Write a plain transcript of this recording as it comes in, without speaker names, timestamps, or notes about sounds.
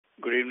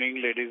Good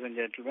evening, ladies and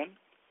gentlemen.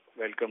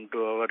 Welcome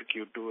to our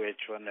Q2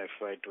 H1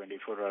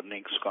 FY24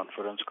 earnings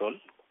conference call.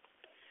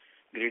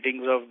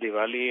 Greetings of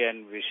Diwali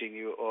and wishing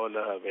you all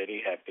a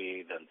very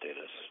happy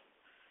Dhanteras.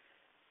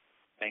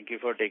 Thank you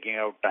for taking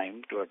out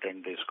time to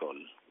attend this call.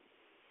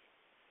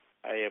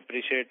 I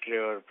appreciate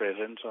your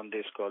presence on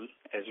this call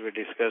as we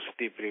discuss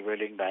the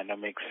prevailing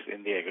dynamics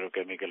in the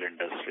agrochemical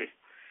industry.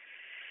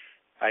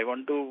 I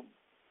want to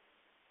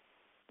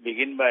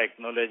begin by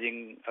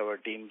acknowledging our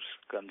team's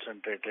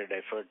concentrated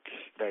efforts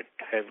that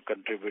have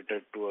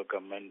contributed to a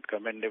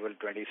commendable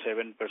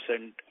 27%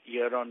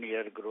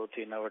 year-on-year growth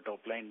in our top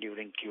line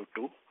during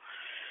Q2.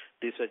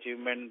 This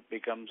achievement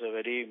becomes a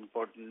very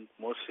important,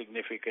 most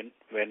significant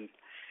when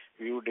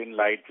viewed in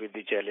light with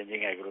the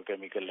challenging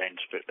agrochemical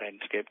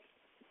landscape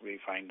we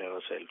find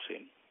ourselves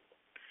in.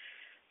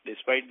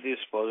 Despite this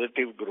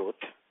positive growth,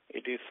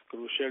 it is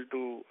crucial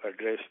to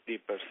address the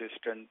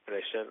persistent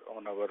pressure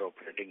on our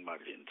operating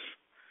margins.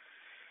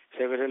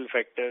 Several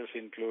factors,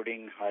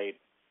 including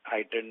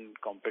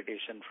heightened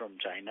competition from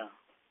China,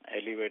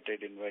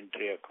 elevated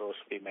inventory across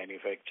the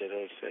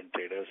manufacturers and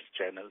traders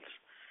channels,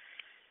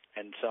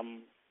 and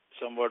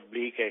somewhat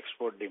bleak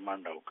export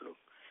demand outlook,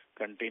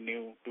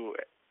 continue to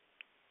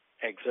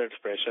exert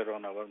pressure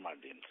on our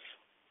margins.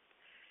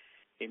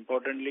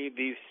 Importantly,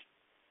 these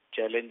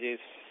challenges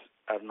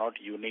are not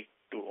unique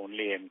to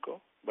only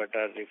Aimco, but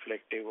are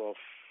reflective of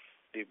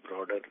the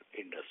broader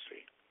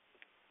industry.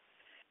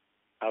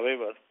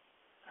 However,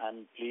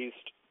 I'm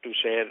pleased to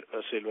share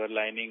a silver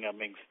lining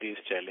amongst these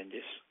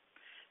challenges.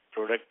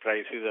 Product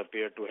prices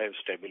appear to have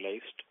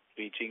stabilized,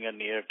 reaching a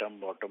near-term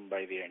bottom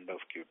by the end of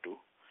Q2.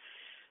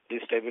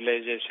 This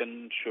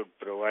stabilization should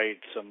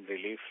provide some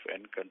relief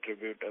and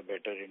contribute a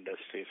better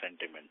industry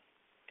sentiment.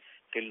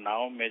 Till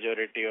now,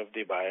 majority of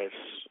the buyers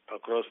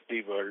across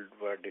the world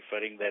were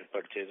deferring their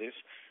purchases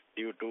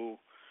due to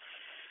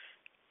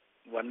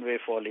one-way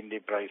fall in the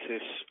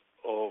prices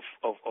of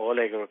all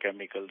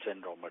agrochemicals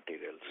and raw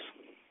materials.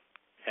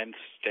 Hence,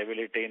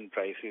 stability in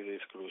prices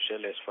is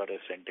crucial as far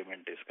as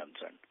sentiment is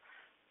concerned.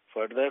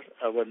 Further,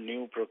 our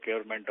new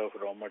procurement of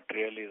raw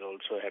material is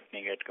also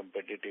happening at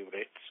competitive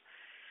rates,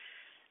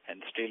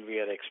 and still we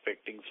are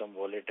expecting some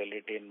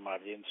volatility in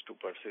margins to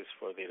persist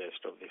for the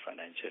rest of the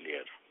financial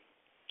year.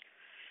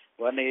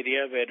 One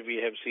area where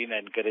we have seen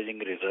encouraging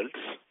results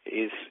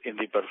is in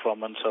the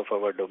performance of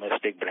our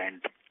domestic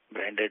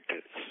branded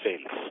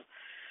sales.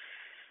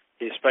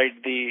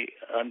 Despite the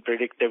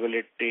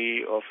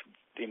unpredictability of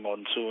the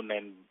monsoon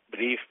and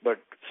brief but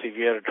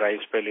severe dry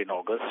spell in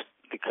August,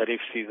 the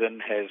Kharif season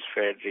has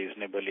fared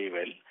reasonably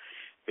well,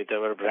 with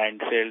our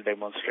brand sale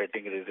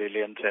demonstrating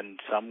resilience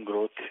and some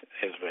growth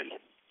as well.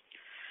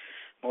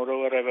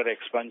 Moreover, our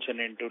expansion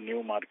into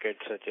new markets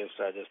such as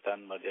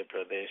Rajasthan, Madhya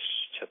Pradesh,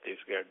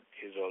 Chhattisgarh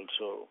is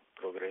also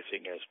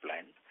progressing as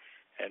planned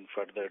and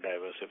further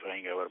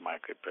diversifying our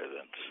market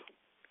presence.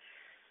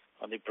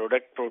 On the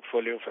product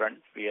portfolio front,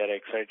 we are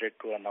excited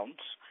to announce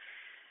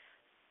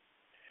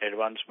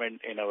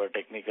advancement in our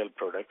technical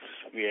products.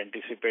 We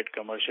anticipate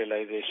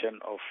commercialization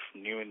of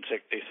new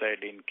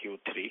insecticide in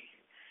Q3,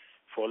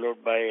 followed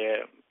by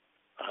a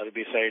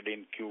herbicide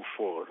in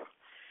Q4,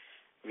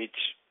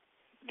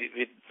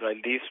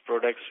 while these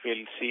products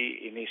will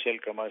see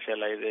initial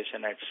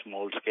commercialization at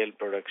small-scale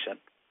production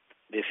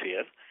this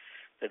year,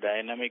 the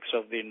dynamics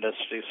of the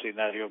industry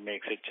scenario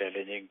makes it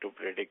challenging to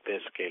predict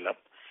their scale-up.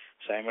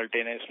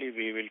 Simultaneously,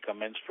 we will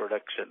commence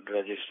production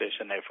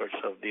registration efforts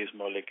of these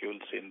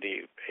molecules in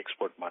the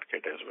export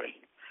market as well.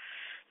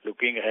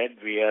 Looking ahead,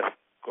 we are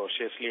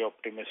cautiously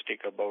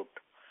optimistic about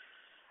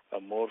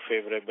a more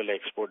favorable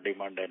export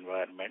demand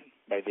environment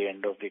by the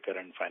end of the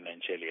current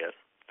financial year.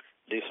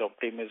 This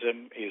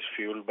optimism is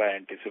fueled by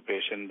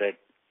anticipation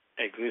that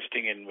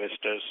existing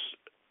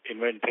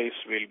inventories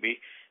will be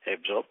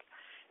absorbed,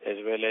 as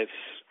well as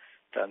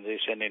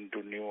transition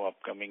into new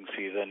upcoming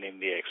season in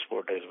the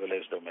export as well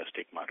as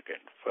domestic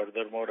market.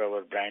 Furthermore,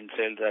 our brand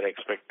sales are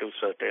expected to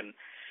sustain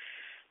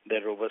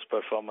their robust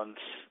performance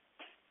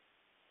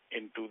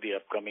into the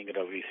upcoming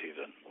Rabi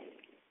season.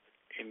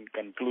 In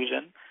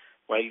conclusion,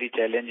 while the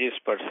challenges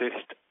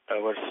persist,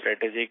 our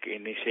strategic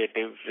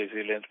initiative,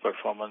 resilience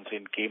performance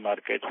in key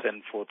markets,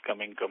 and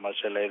forthcoming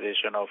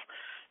commercialization of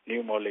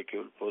new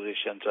molecule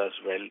positions us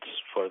well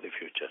for the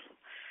future.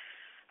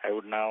 I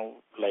would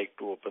now like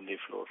to open the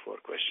floor for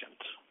questions.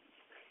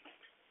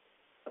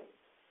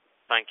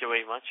 Thank you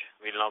very much.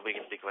 We'll now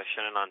begin the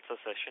question and answer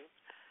session.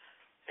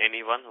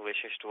 Anyone who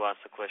wishes to ask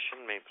a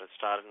question may press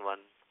star and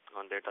one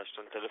on their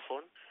touchtone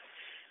telephone.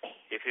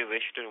 If you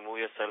wish to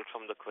remove yourself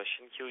from the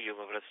question queue, you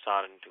may press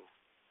star and two.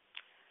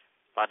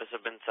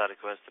 Participants are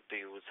requested to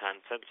use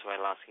handsets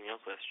while asking your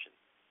question.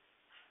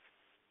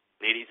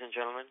 Ladies and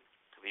gentlemen,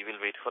 we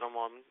will wait for a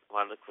moment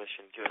while the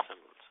question queue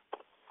assembles.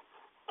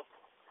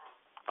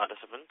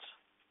 Participants,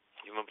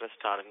 you may press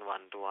star and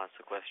one to ask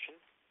a question.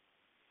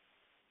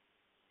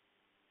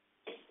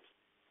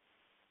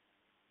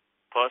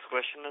 First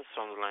question is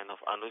from the line of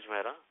Anuj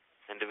Mehra,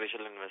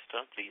 individual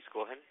investor. Please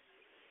go ahead.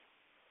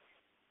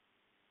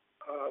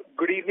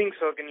 Good evening,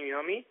 sir. Can you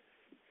hear me?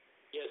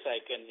 Yes, I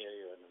can hear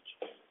you, Anuj.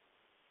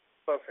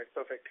 Perfect.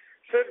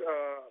 Sir,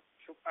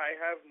 so I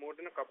have more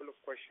than a couple of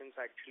questions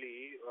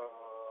actually.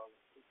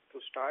 To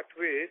start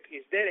with,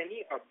 is there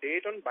any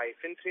update on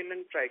bifenthrin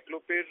and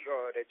triclopyr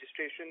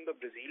registration in the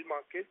Brazil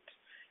market?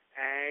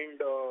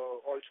 And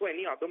also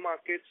any other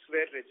markets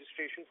where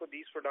registration for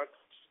these products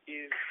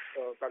is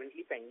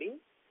currently pending?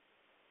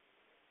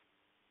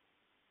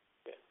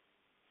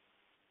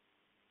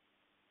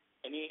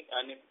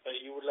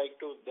 You would like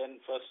to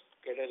then first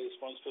get a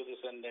response to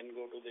this and then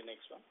go to the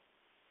next one?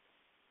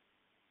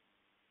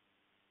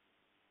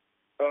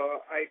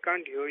 I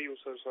can't hear you,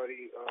 sir.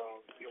 Sorry.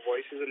 Your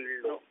voice is a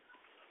little low.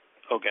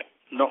 Okay.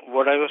 No,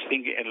 what I was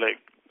thinking,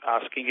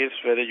 asking is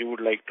whether you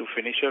would like to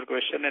finish your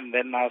question and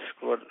then ask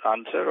for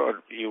answer,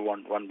 or you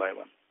want one by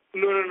one?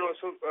 No.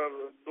 So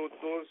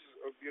those,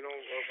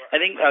 I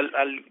think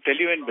I'll tell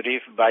you in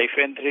brief.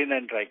 Bifenthrin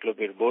and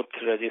triclopyr, both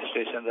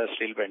registrations are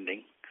still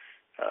pending.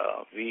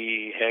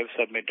 We have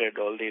submitted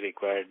all the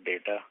required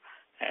data,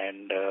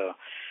 and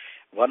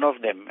one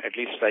of them, at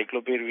least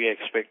triclopyr, we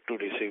expect to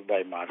receive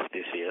by March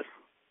this year.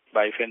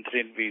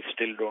 Bifenthrin, we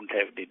still don't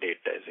have the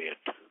data as yet.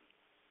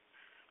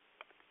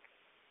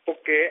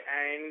 Okay,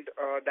 and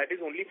that is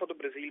only for the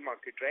Brazil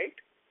market, right?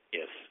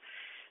 Yes.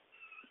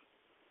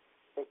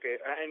 Okay,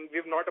 and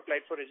we have not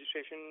applied for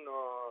registration?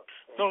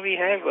 No, we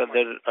have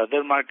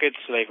other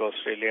markets like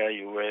Australia,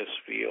 US.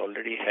 We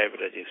already have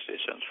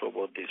registrations for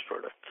both these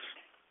products.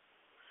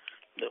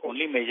 The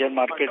only major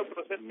market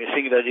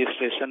missing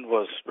registration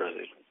was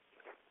Brazil.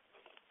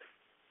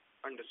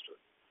 Understood.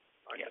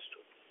 Yeah.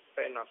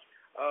 Fair enough.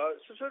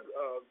 So, sir,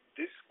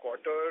 this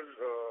quarter,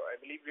 I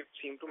believe we've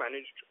seemed to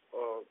manage,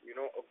 a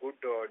good,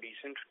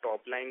 decent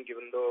top line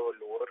given the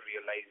lower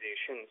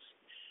realizations.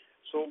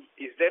 So,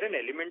 is there an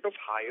element of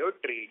higher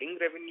trading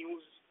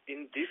revenues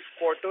in this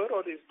quarter,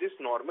 or is this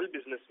normal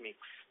business mix?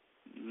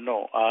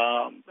 No,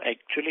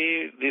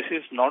 actually, this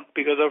is not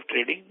because of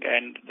trading,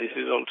 and this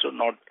is also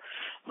not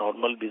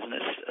normal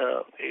business.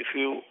 If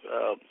you,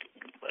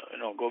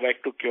 go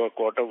back to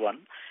quarter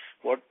one,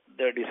 what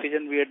the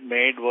decision we had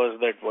made was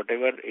that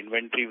whatever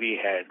inventory we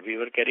had, we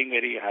were carrying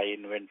very high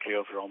inventory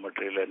of raw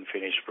material and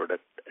finished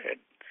product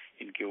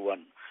in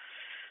Q1.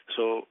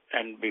 So,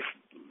 and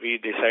we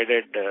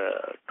decided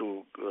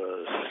to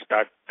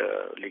start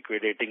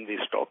liquidating the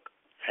stock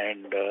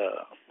and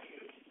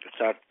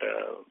start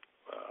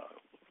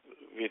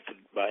with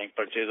buying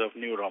purchase of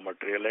new raw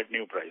material at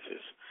new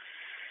prices.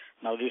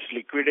 Now, this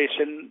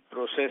liquidation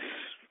process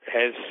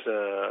has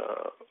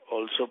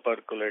also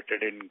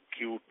percolated in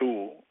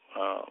Q2,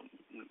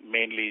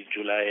 mainly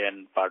July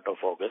and part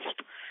of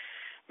August,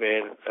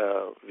 where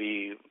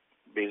we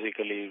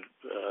basically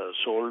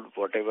sold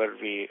whatever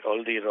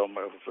all the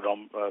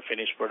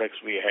finished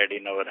products we had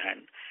in our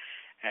hand,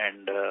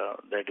 and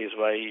that is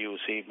why you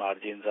see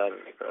margins are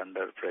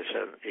under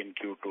pressure in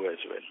Q2 as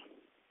well.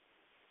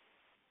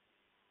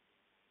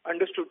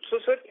 Understood. So,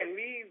 sir, can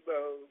we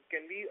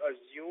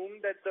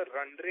assume that the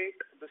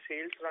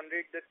sales run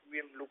rate that we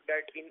have looked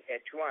at in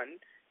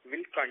H1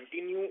 will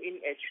continue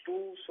in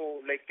H2? So,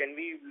 can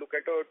we look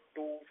at a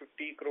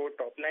 250 crore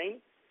top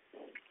line?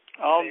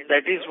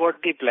 That is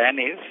what the plan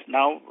is.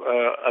 Now,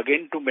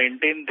 again, to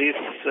maintain this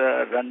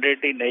run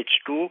rate in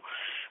H2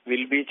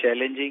 will be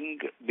challenging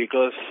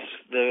because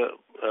the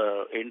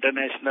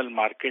international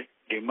market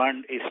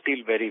demand is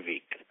still very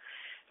weak.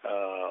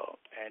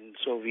 And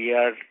so we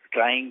are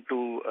trying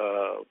to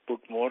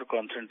put more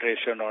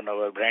concentration on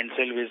our brand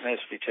sale business,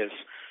 which has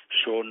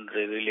shown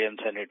resilience,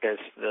 and it has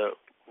the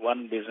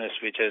one business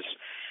which has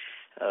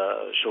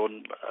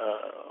shown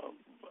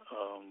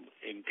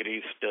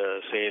increased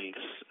sales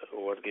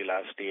over the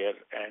last year.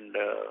 And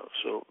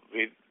so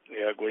we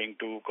are going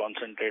to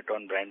concentrate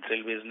on brand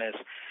sale business.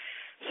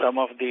 Some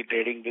of the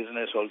trading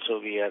business also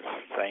we are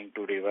trying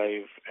to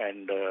revive,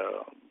 and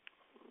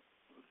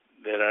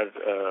there are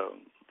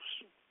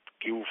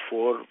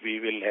Q4 we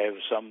will have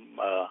some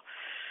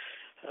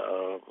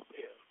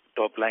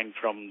top line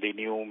from the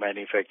new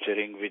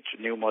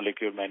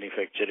molecule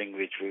manufacturing,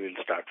 which we will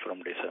start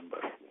from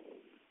December.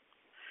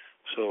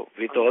 So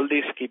with all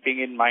this keeping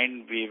in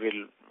mind, we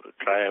will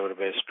try our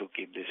best to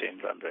keep the same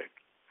run rate.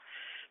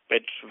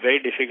 But it's very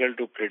difficult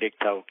to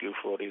predict how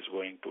Q4 is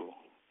going to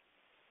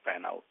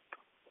pan out.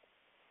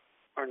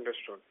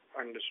 Understood.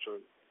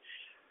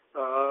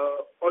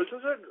 Also,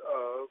 sir,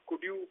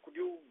 could you?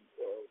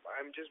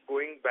 I'm just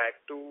going back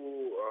to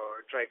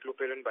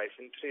triclopyr and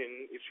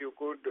bifenthrin. If you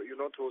could,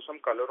 throw some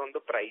color on the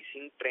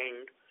pricing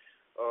trend.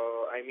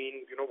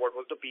 What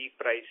was the peak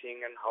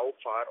pricing and how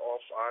far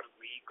off are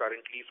we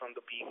currently from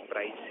the peak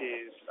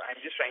prices?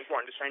 I'm just trying to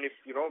understand if,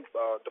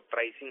 the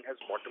pricing has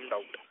bottomed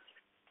out.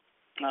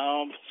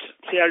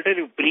 See, I'll tell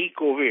you,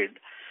 pre-COVID,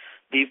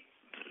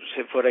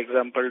 for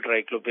example,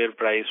 triclopyr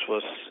price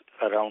was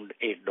around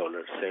 $8, $7.5,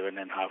 $8.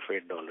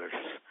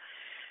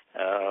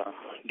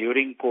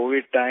 During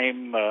COVID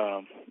time,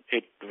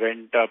 it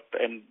went up,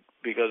 and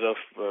because of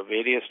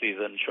various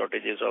reasons,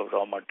 shortages of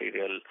raw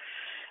material,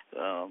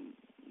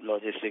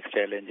 logistics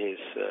challenges,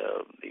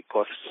 the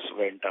costs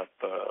went up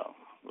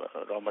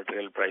raw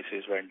material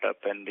prices went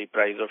up, and the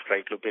price of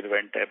triclopyr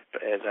went up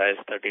as high as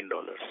 $13.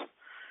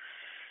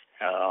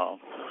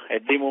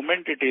 At the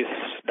moment, it is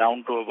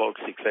down to about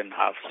 $6.5,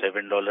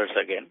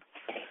 $7 again,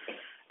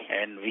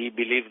 and we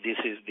believe this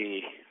is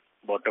the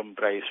bottom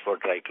price for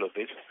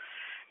triclopyr.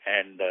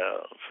 And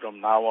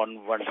from now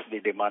on, once the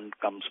demand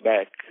comes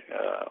back,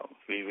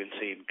 we will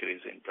see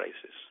increase in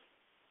prices.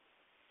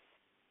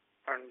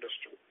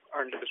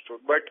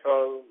 Understood. But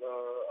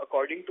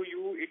according to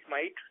you, it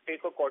might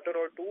take a quarter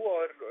or two,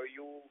 or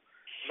you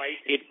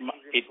might... It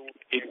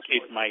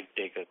might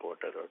take a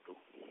quarter or two.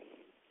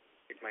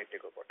 It might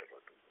take a quarter or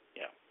two.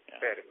 Yeah.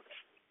 Fair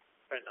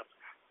enough.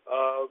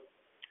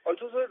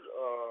 Also, sir,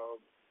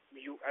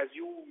 as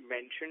you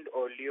mentioned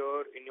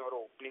earlier in your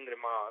opening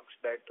remarks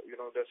that, there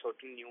are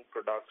certain new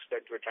products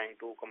that we're trying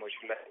to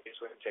commercialize,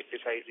 so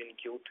insecticides in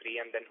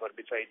Q3 and then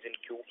herbicides in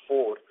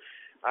Q4.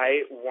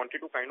 I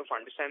wanted to kind of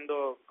understand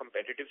the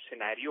competitive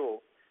scenario.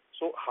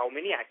 So how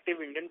many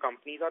active Indian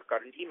companies are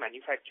currently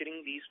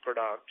manufacturing these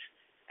products?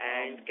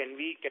 And can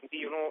we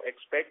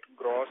expect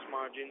gross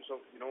margins of,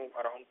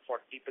 around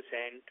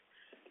 40%?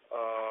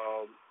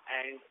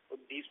 And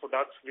these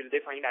products, will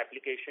they find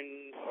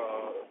application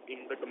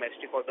in the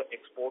domestic or the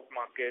export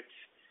markets?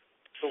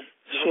 So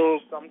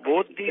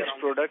both these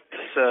products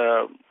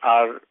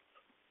are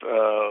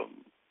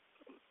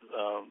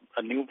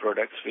new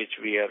products which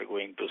we are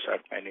going to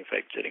start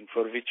manufacturing,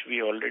 for which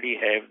we already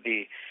have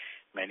the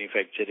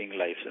manufacturing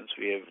license.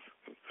 We have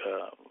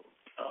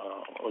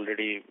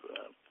already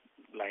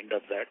lined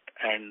up that.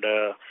 And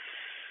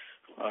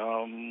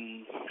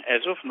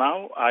as of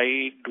now,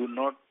 I do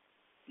not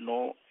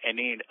know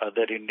any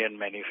other Indian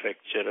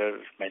manufacturer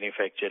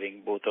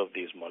manufacturing both of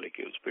these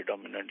molecules.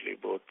 Predominantly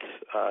both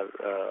are,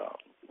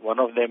 one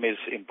of them is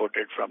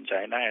imported from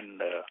China,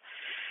 and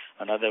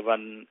another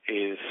one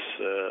is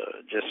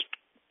just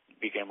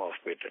became off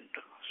patent.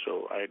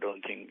 So I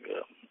don't think,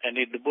 and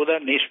both are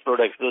niche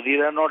products. So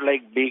these are not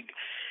like big,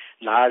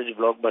 large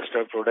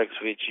blockbuster products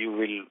which you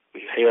will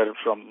hear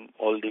from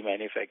all the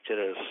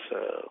manufacturers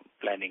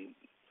planning.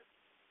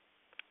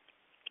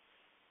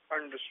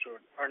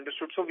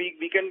 Understood. So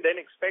we can then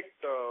expect,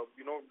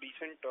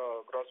 decent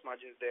gross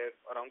margins there,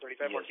 around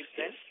 35-40%?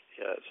 Yes.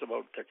 Yeah, it's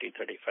about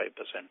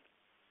 30-35%.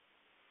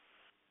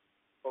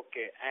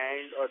 Okay.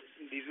 And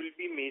these will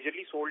be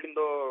majorly sold in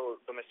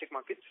the domestic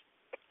markets?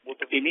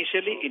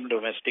 Initially in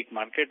domestic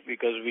market,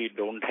 because we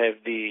don't have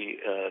the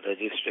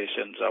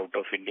registrations out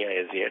of India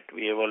as yet.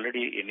 We have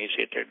already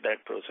initiated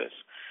that process.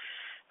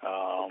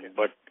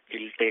 But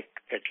it'll take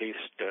at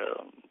least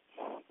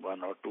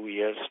 1 or 2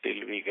 years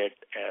till we get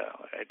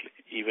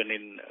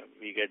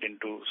we get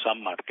into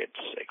some markets,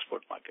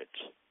 export markets.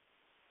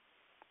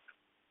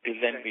 Till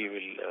then we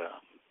will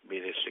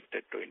be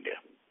restricted to India.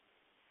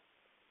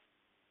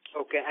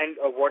 Okay, and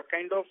what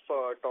kind of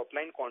top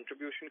line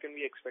contribution can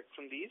we expect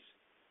from these?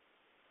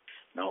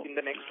 Now, in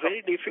the next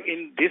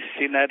in this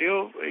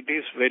scenario, it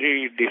is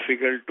very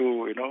difficult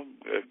to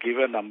give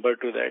a number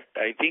to that.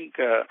 I think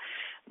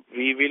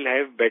we will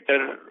have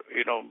better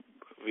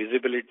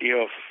visibility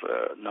of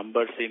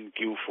numbers in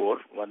Q4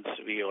 once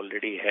we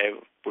already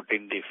have put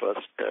in the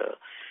first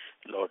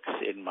lots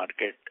in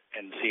market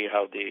and see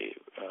how the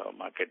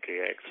market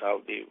reacts,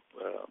 how the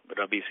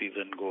Rabi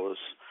season goes.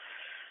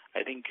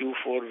 I think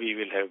Q4 we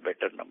will have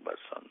better numbers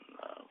on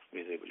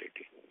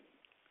visibility.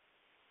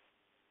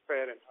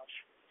 Fair enough.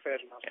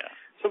 Yeah.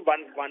 So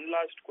one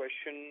last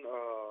question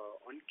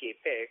on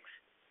CAPEX.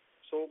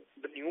 So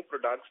the new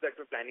products that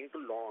we're planning to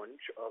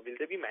launch, will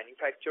they be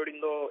manufactured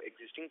in the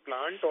existing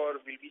plant, or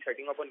will we be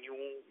setting up a new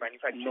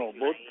manufacturing line?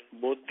 No,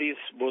 both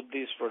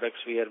these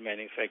products we are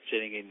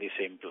manufacturing in the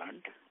same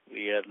plant.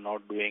 We are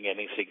not doing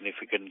any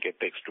significant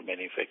CAPEX to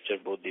manufacture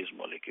both these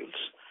molecules.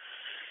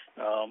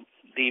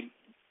 The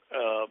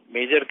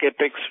major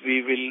CAPEX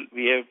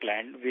we have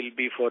planned will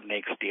be for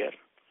next year,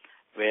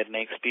 where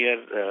next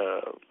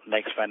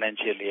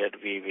financial year,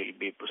 we will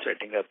be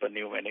setting up a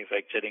new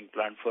manufacturing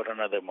plant for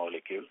another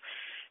molecule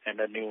and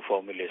a new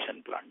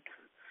formulation plant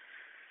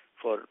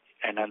for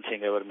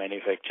enhancing our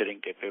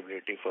manufacturing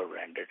capability for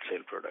branded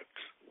sale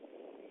products.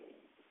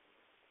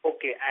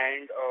 Okay,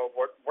 and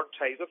what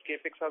size of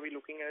CAPEX are we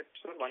looking at,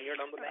 sir, 1 year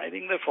down the line? I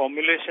think the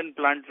formulation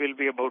plant will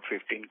be about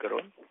 15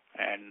 crore,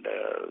 and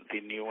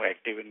the new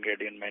active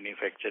ingredient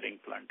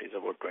manufacturing plant is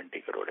about 20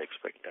 crore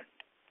expected.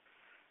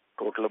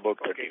 Total about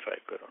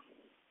 35 crore.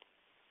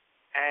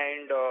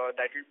 And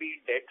that will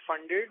be debt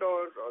funded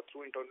or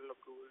through internal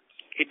accruals?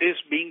 It is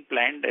being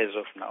planned as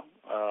of now.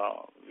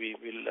 We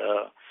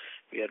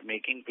are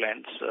making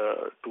plans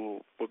to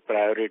put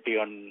priority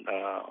on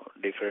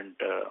different.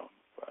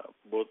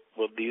 Both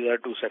these are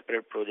two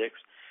separate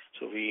projects,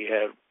 so we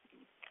have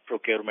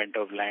procurement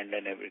of land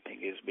and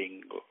everything is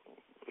being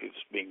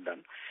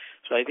done.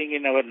 So I think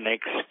in our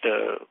next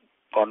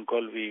con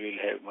call we will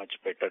have much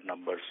better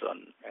numbers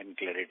on and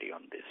clarity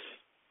on this.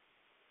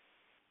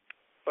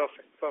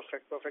 Perfect.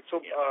 So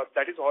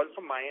that is all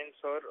from my end,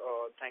 sir.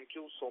 Thank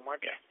you so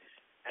much. Yeah.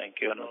 Thank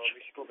you, Anuj.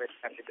 Wish you a very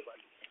happy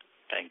Diwali.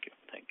 Thank you.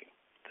 Thanks.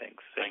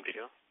 Thank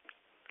you.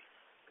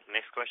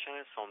 Next question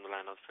is from the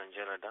line of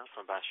Sanjay Ladda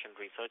from Bastion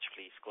Research.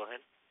 Please go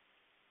ahead.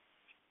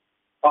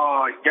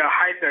 Yeah,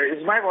 hi sir.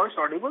 Is my voice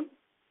audible?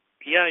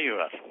 Yeah, you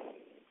are.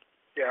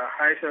 Yeah,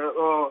 hi sir.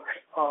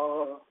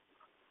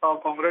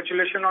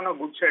 Congratulations on a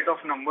good set of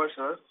numbers,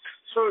 sir.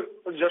 So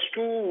just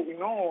to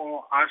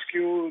ask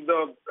you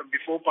the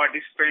before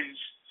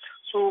participants.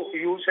 So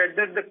you said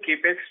that the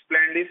capex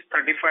planned is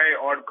 35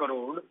 odd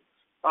crore.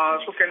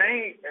 So can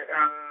I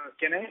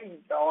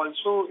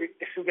also,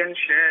 if you can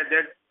share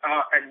that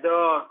at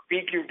the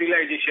peak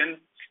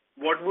utilization,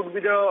 what would be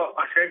the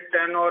asset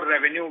turn or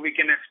revenue we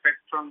can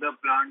expect from the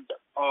plant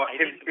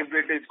if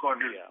it is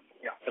got it?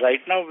 Yeah.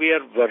 Right now we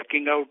are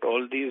working out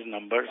all these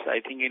numbers.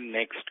 I think in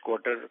next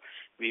quarter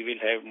we will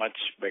have much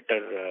better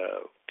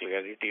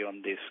clarity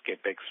on this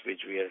capex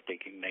which we are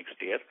taking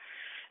next year.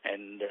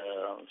 And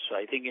so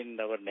I think in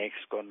our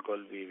next con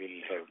call we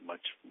will have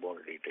much more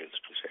details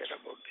to share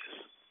about this.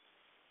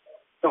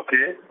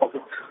 Okay.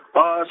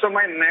 So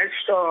my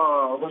next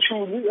question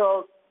would be,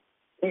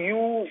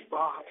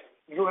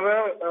 you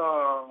have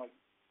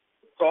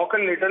talk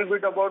a little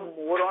bit about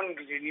more on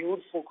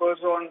renewed focus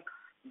on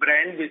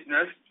brand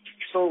business.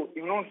 So,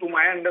 to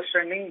my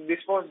understanding, this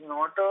was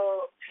not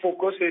a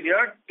focus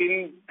area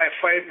till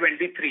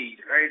FY23,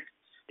 right?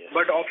 Yes.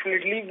 But of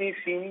lately, we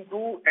seem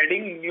to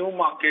adding new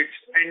markets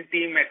and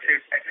team,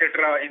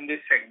 etc. in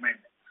this segment.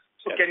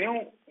 So, Can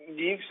you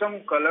give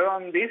some color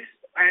on this?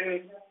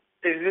 And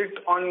is it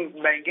on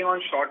banking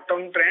on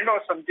short-term trend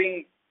or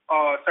something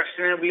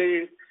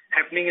sustainably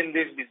happening in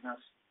this business?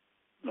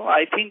 No,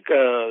 I think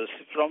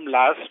from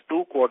last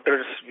 2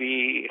 quarters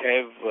we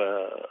have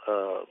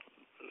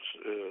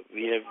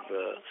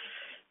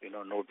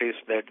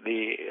noticed that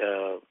the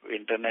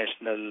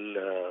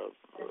international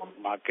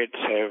markets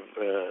have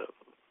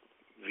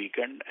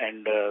weakened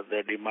and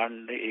the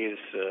demand is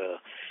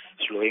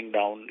slowing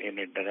down in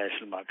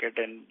international market,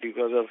 and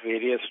because of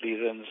various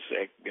reasons,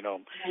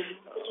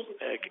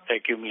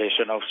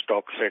 accumulation of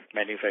stocks at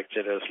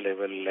manufacturers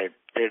level, at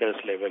traders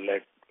level,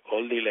 at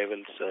all the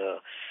levels,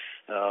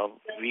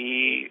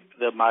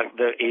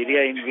 the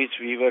area in which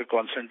we were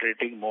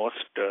concentrating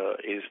most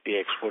is the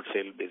export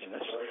sale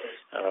business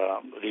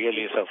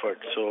really suffered.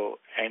 So,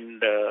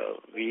 and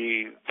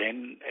we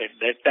then at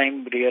that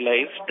time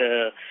realized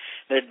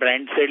that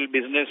brand sale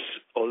business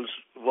also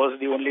was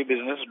the only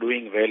business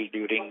doing well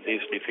during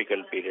this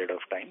difficult period of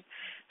time.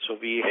 So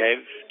we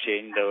have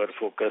changed our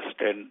focus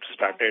and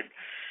started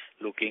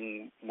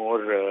looking more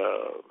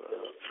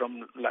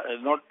from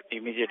not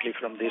immediately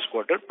from this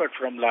quarter, but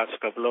from last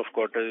couple of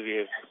quarters we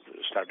have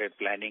started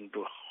planning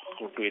to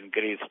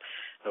increase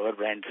our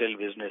brand sale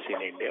business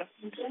in India,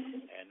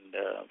 and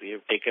we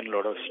have taken a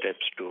lot of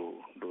steps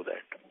to do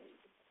that.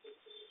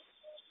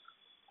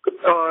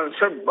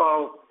 Sir,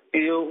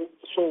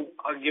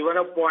 given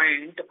a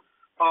point,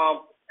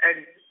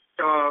 and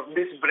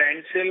this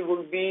brand sale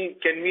would be,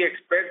 can we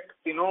expect,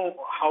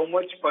 how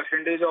much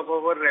percentage of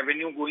our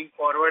revenue going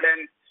forward,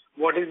 and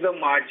what is the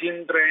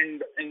margin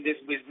trend in this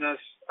business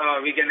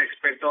we can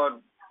expect, or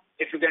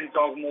if you can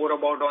talk more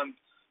about on,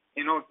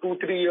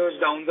 2-3 years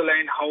down the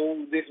line, how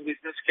this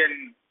business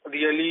can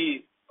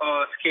really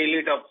scale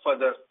it up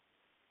further?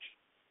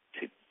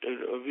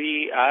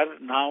 We are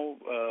now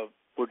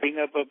putting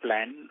up a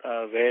plan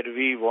where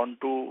we want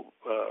to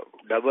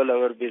double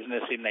our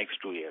business in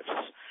next 2 years,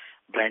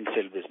 brand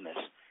sale business,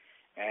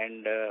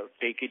 and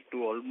take it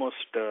to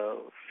almost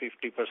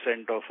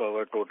 50% of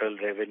our total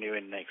revenue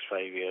in next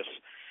 5 years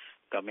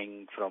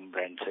coming from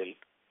brand sale.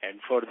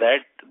 And for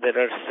that, there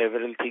are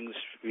several things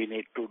we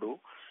need to do,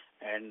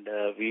 and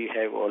we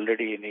have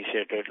already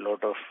initiated a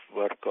lot of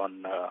work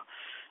on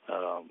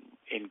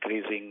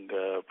increasing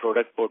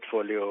product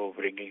portfolio,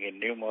 bringing in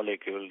new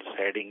molecules,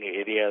 adding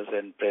areas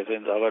and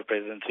our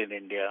presence in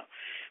India,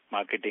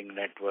 marketing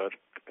network.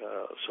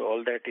 So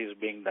all that is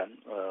being done.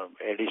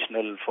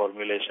 Additional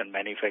formulation,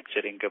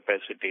 manufacturing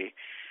capacity,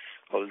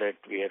 all that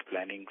we are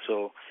planning.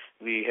 So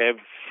we have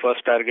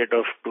first target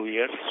of 2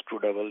 years to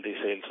double the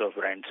sales of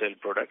brand sale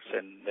products,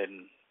 and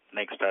then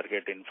next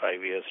target in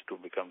 5 years to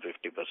become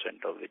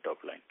 50% of the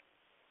top line.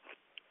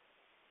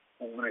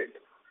 All right.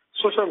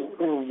 So, sir,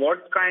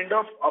 what kind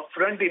of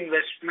upfront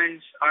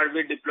investments are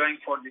we deploying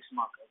for these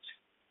markets?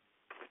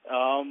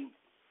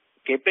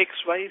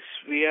 Capex-wise,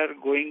 we are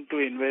going to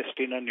invest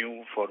in a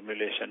new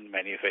formulation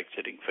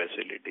manufacturing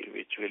facility,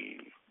 which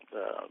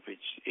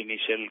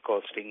initial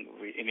costing,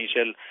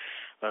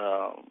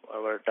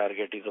 our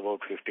target is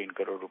about 15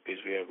 crore rupees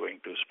we are going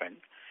to spend.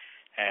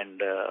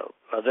 And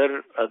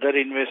other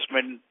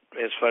investment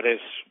as far as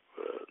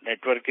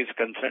network is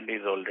concerned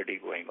is already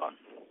going on.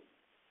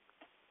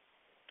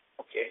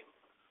 Okay.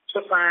 So,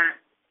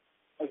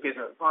 okay,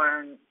 sir.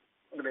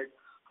 Great.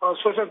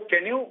 So, sir,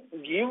 can you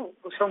give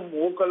some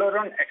more color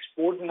on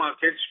export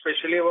markets,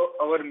 especially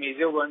our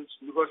major ones?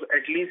 Because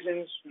at least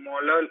in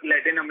smaller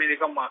Latin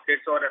America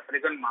markets or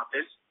African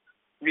markets,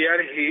 we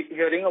are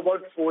hearing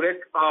about forex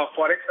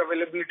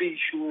availability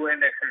issue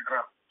and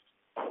etc.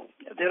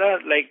 There are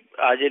like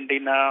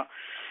Argentina,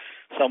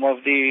 some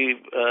of the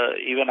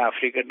even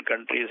African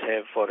countries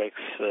have forex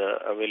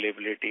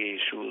availability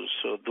issues.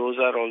 So those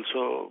are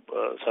also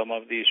some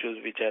of the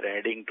issues which are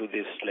adding to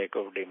this lack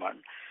of demand.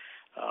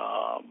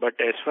 But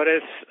as far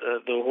as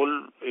the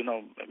whole,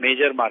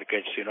 major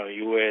markets,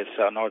 US,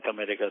 North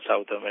America,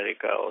 South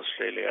America,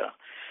 Australia,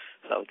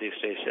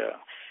 Southeast Asia,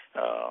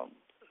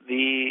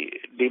 the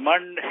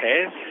demand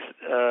has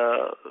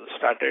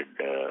started,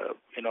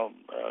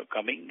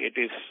 coming. It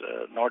is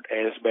not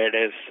as bad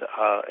as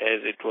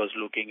it was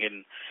looking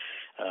in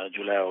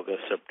July,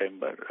 August,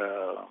 September.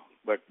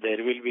 But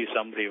there will be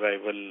some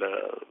revival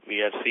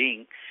we are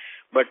seeing.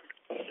 But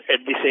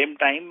at the same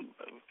time,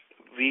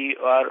 we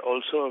are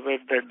also aware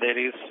that there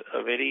is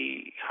a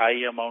very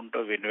high amount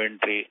of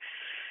inventory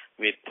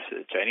with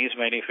Chinese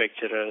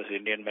manufacturers,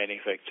 Indian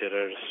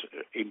manufacturers,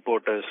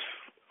 importers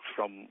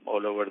from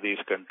all over these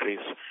countries.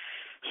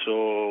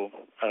 So,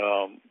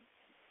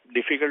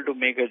 difficult to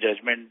make a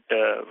judgment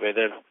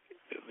whether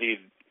the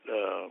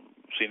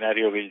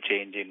scenario will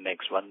change in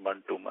next 1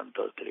 month, 2 months,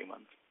 or 3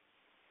 months.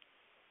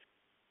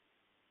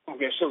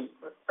 Okay, so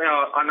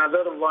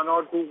another 1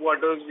 or 2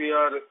 quarters we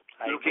are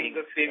looking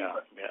the same.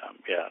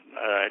 Yeah.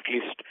 At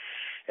least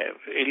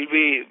it'll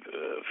be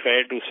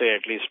fair to say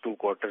at least 2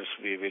 quarters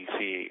we will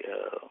see,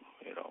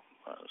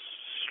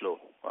 slow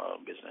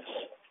business.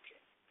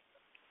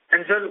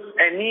 And sir,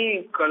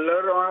 any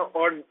color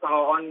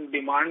on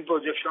demand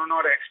projection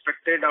or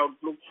expected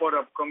outlook for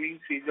upcoming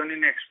season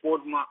in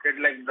export market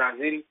like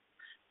Brazil?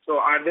 So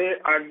are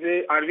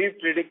we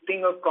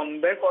predicting a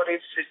comeback, or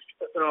is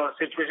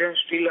situation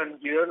still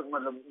unclear?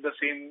 The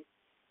same.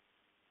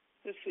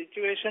 The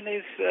situation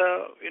is,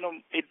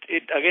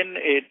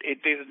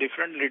 it is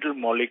different little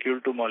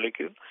molecule to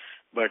molecule,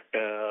 but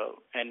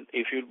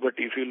if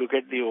you look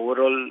at the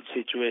overall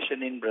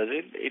situation in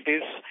Brazil, it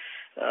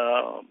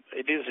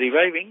is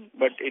reviving,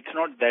 but it's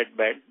not that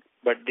bad.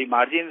 But the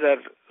margins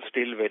are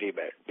still very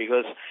bad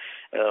because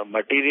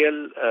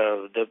material,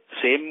 the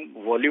same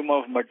volume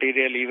of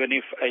material, even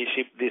if I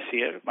ship this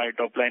year, my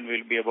top line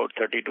will be about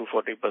 30 to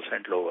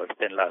 40% lower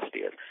than last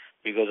year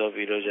because of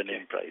erosion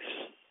in price.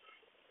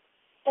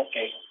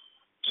 Okay.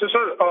 So,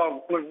 sir,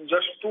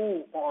 just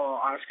to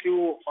ask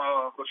you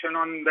a question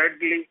on that,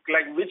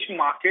 like which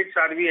markets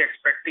are we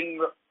expecting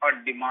a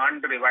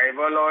demand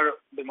revival or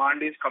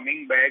demand is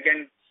coming back,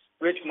 and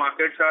which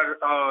markets are,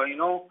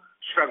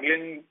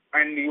 struggling?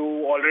 And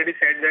you already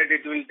said that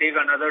it will take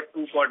another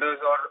 2 quarters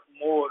or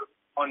more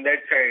on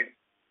that side.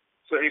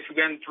 So if you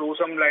can throw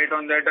some light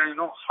on that, and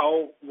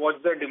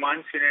what's the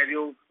demand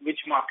scenario, which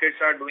markets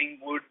are doing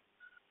good,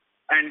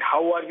 and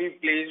how are we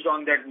placed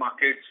on that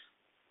markets?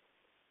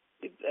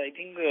 I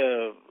think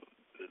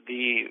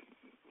the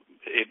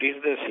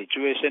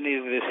situation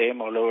is the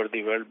same all over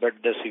the world,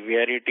 but the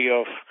severity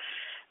of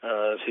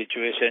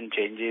situation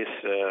changes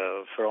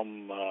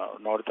from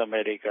North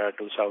America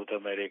to South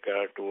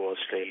America to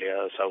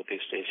Australia,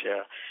 Southeast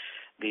Asia.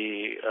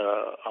 The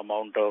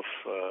amount of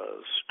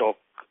stock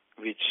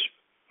which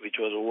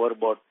was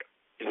overbought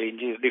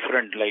range is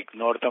different. Like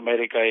North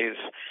America is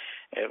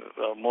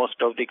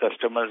most of the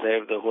customers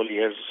have the whole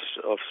years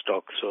of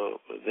stock,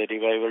 so the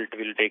revival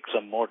will take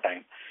some more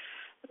time.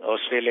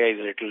 Australia is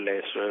little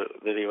less, so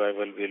the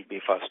revival will be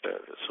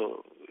faster.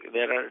 So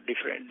there are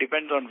different,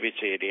 depends on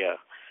which area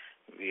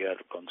we are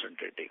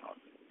concentrating on.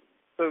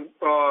 So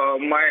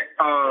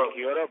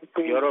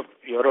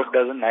Europe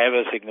doesn't have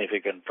a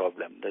significant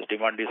problem. The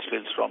demand is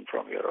still strong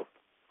from Europe.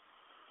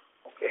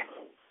 Okay.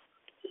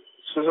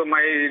 So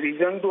my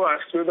reason to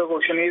ask you the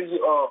question is,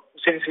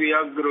 since we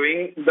are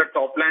growing the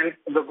top line,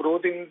 the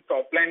growth in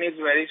top line is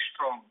very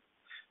strong,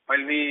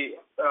 while we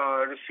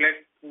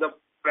reflect the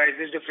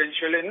prices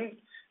differential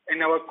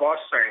in our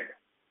cost side.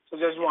 So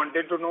just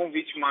wanted to know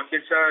which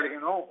markets are,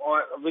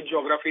 or which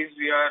geographies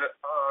we are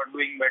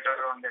doing better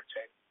on that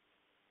side.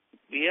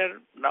 We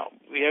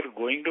are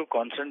going to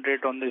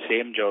concentrate on the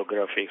same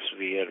geographies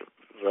we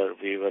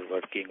were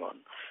working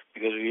on,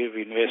 because we have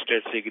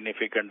invested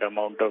significant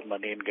amount of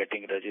money in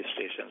getting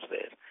registrations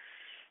there.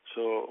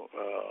 So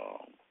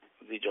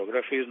the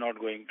geography is not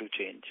going to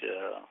change,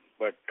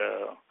 but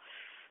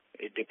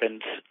it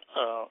depends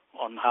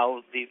on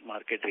how the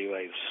market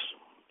revives.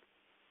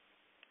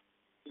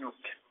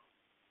 Okay.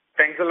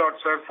 Thanks a lot,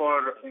 sir,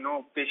 for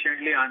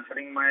patiently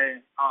answering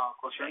my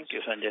questions. Thank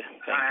you, Sanjay.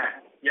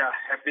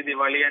 Happy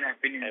Diwali and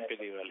Happy New Year.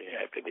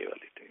 Happy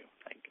Diwali to you.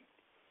 Thank you.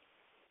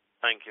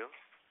 Thank you.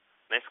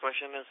 Next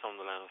question is from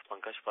the line of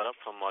Pankaj Parab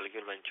from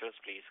Molecule Ventures.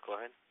 Please go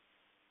ahead.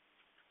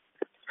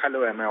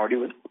 Hello, am I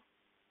audible?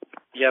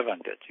 Yeah,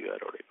 Pankaj, you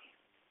are audible.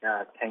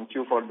 Yeah, thank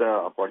you for the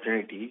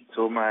opportunity.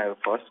 So my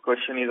first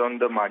question is on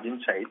the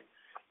margin side.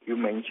 You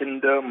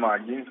mentioned the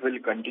margins will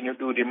continue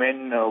to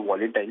remain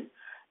volatile.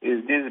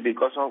 Is this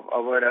because of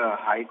our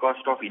high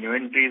cost of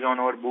inventories on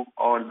our book,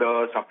 or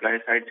the supply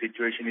side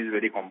situation is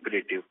very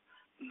competitive?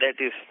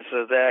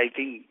 I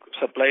think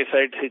supply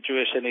side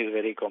situation is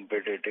very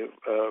competitive.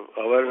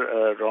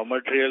 Our raw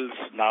materials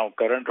now,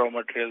 current raw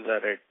materials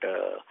are at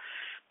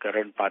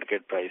current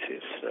market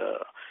prices.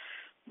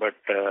 But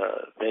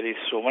there is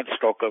so much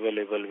stock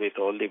available with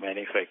all the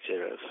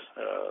manufacturers.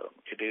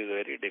 It is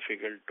very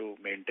difficult to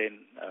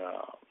maintain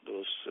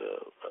those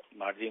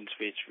margins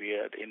which we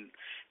are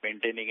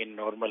maintaining in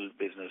normal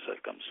business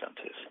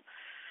circumstances.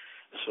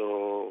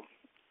 So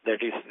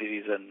that is the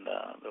reason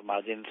the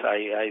margins,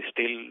 I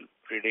still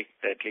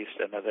predict at least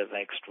another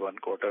next 1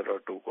 quarter or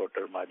 2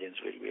 quarter margins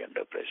will be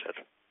under pressure.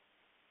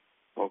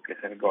 Okay,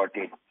 sir, got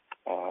it.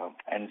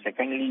 And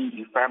secondly,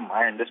 if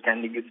my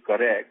understanding is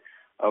correct,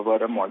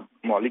 our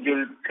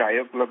molecule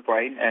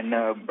triochloroquine and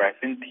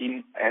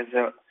bifenthrin as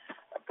a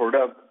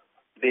product,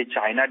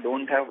 China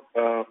don't have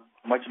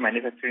much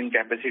manufacturing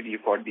capacity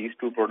for these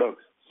two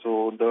products.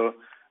 So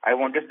I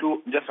wanted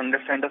to just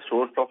understand the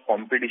source of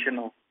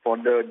competition for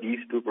these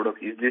two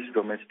products. Is this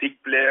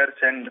domestic players,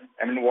 and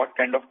I mean, what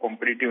kind of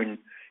competitive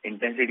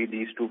intensity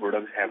these two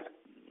products have?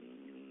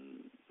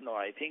 No,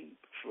 I think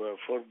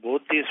for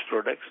both these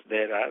products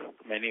there are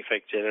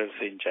manufacturers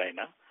in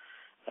China,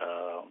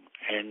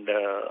 and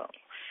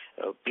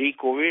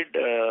pre-COVID,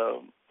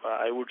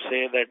 I would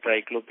say that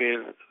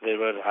triclopyr there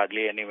were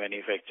hardly any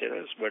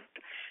manufacturers, but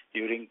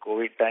during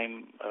COVID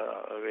time,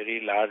 a very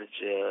large,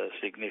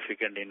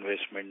 significant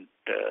investment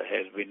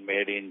has been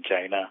made in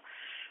China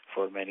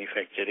for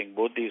manufacturing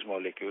both these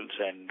molecules,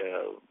 and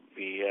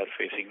we are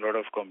facing a lot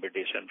of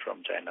competition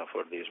from China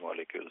for these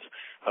molecules.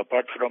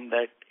 Apart from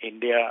that,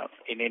 in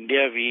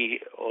India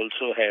we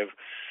also have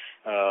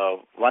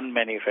one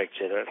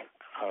manufacturer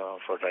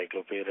for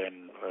triclopyr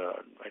and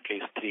at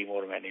least 3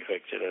 more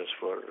manufacturers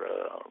for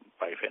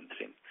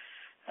bifenthrin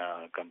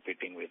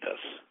competing with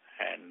us,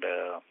 and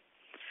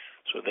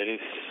so there is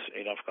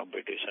enough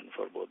competition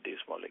for both these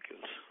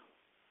molecules.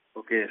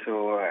 Okay,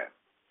 so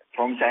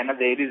from China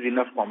there is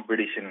enough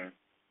competition.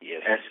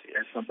 Yes,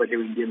 as compared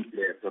to Indian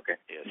players. Okay,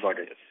 yes, got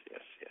it.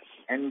 Yes.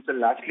 And so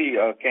lastly,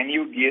 can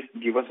you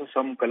give us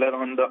some color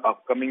on the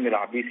upcoming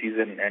Rabi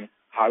season and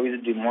how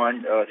is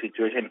demand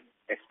situation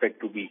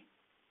expect to be?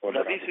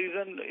 Rabi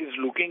season is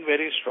looking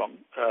very strong.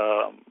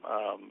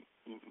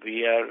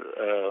 We are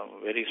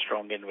very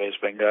strong in West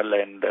Bengal,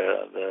 and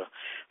the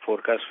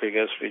forecast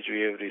figures which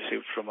we have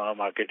received from our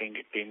marketing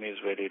team is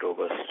very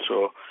robust.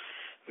 So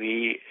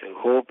we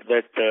hope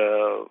that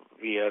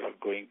we are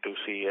going to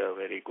see a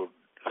very good,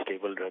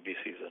 stable Rabi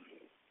season.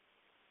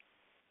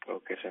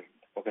 Okay, sir.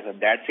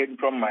 That's it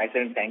from my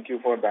side. Thank you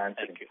for the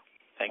answer.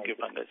 Thank you,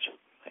 Pankaj.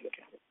 Thank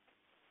you.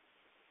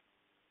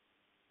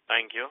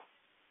 Thank you.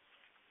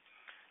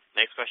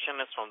 Next question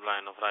is from the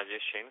line of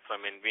Rajesh Jain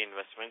from NB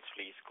Investments.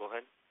 Please go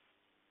ahead.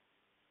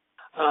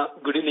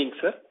 Good evening,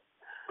 sir.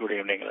 Good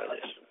evening,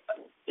 Rajesh.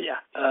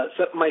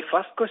 Sir, my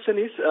first question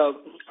is,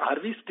 are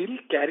we still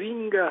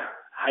carrying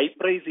high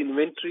price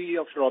inventory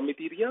of raw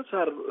materials,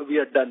 or we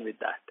are done with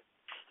that?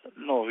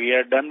 No, we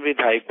are done with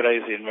high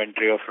price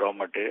inventory of raw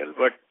material,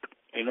 but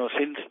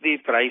since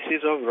the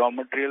prices of raw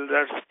materials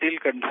are still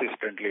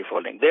consistently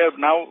falling, they have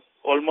now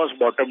almost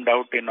bottomed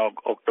out in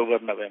October,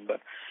 November.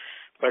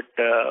 But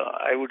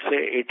I would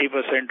say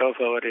 80% of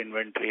our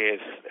inventory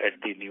is at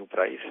the new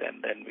price,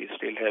 and then we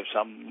still have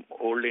some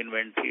old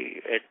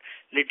inventory at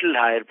little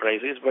higher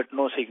prices, but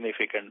no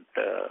significant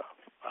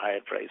higher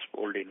price,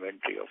 old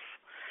inventory of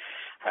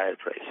higher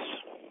price.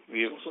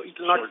 So it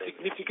will not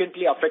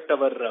significantly affect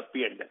our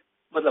P&L,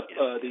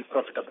 the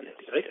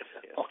profitability, right? Yes.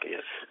 Okay.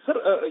 Yes. Sir,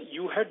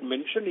 you had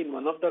mentioned in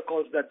one of the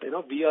calls that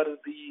we are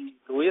the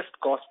lowest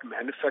cost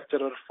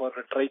manufacturer for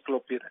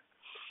triclopyr.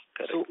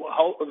 Correct. So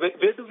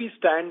where do we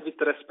stand with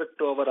respect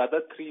to our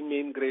other 3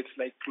 main grades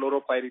like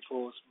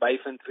chlorpyrifos,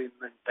 bifenthrin,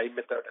 and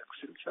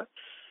dimethoxyl, sir?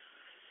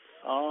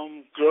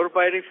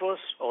 Chlorpyrifos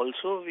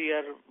also we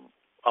are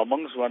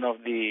amongst one of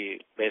the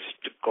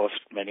best cost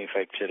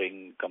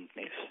manufacturing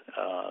companies,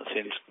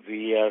 since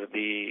we are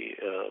the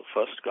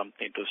first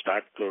company to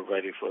start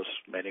chlorpyrifos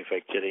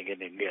manufacturing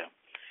in India.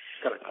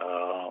 Correct.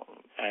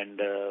 And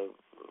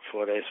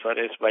for as far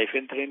as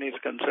bifenthrin is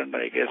concerned,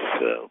 I guess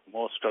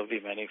most of the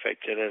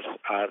manufacturers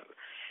are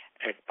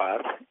at par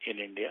in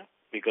India,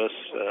 because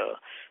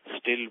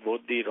still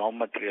both the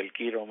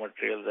key raw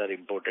materials are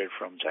imported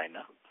from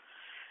China.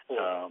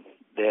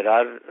 There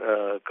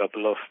are a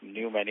couple of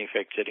new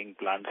manufacturing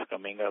plants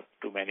coming up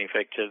to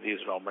manufacture these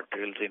raw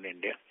materials in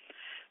India.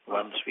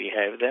 Once we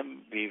have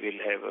them, we will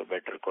have a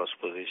better cost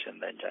position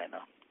than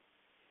China.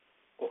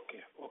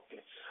 Okay.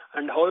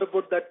 And how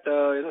about that,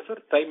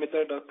 sir,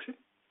 dimethoxyl?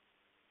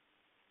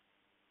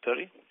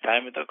 Sorry,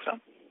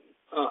 dimethoxam?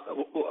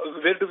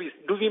 Where do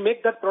we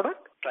make that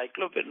product?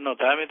 Triclopyr, no,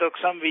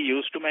 dimethoxam we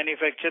used to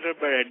manufacture,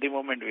 but at the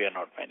moment we are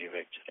not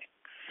manufacturing.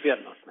 We are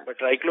not. But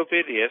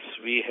triclopyr, yes,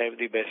 we have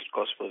the best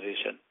cost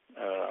position.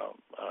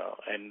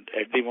 And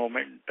at the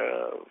moment,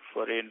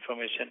 for your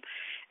information,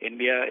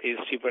 India is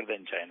cheaper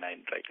than China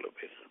in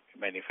triclopyr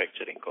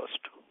manufacturing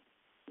cost.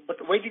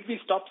 But why did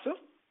we stop, sir?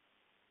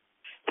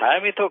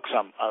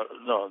 Dimethoxam,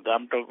 no, there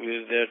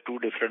are 2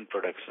 different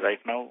products. Right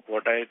now,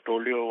 what I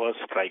told you was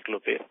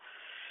triclopyr.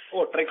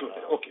 Oh,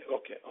 triclopyr.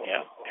 Okay.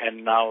 Yeah.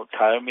 And now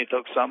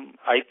thiamethoxam,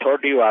 I thought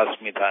you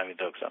asked me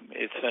thiamethoxam.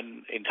 It's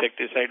an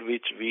insecticide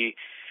which we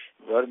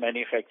were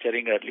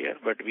manufacturing earlier,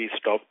 but we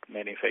stopped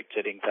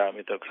manufacturing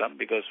thiamethoxam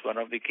because one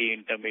of the key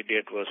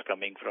intermediate was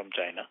coming from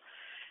China,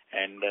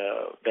 and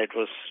that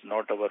was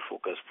not our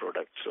focus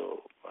product.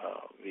 So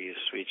we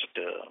switched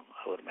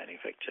our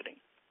manufacturing.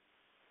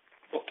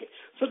 Okay.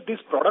 So this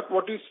product,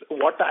 what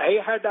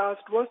I had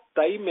asked was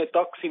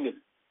thiamethoxam,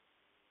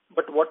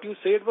 but what you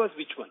said was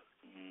which one?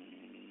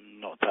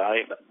 No,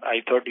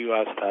 I thought you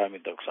asked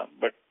thiamethoxam,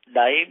 but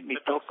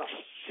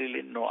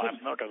dimethoxyline, no,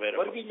 I'm not aware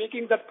of. Were we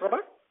making that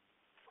product?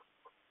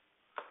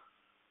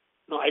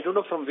 No, I don't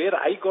know from where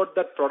I got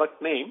that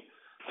product name.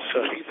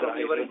 Sorry, from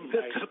your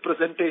investor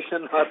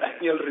presentation or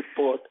annual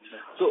report.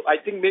 So I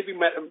think maybe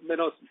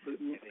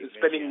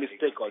spelling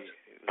mistake also.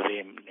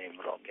 Name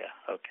wrong, yeah.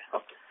 Okay.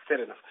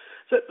 Fair enough.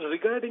 So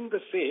regarding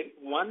the same,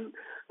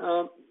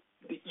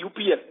 the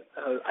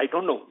UPL, I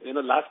don't know.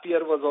 Last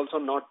year was also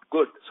not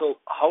good. So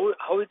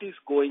how it is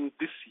going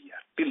this year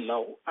till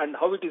now, and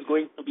how it is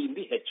going to be in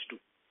the H2?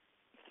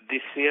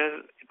 This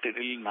year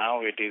till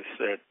now, it's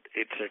a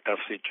tough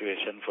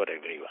situation for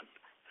everyone.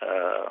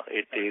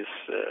 It is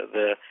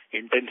the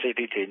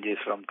intensity changes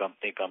from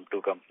company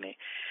to company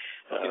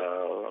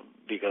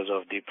because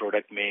of the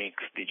product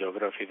mix, the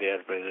geography they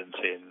are present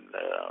in,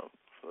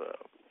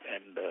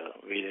 and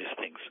various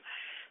things.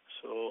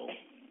 So,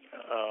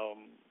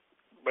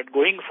 but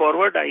going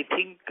forward, I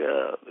think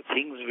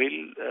things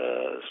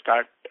will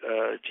start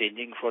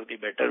changing for the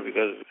better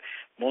because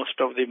most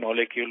of the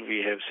molecule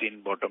we have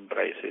seen bottom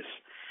prices.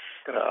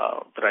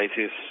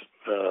 Prices,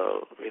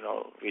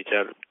 which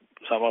are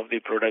some of the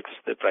products,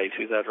 the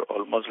prices are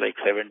almost like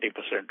 70%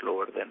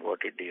 lower than what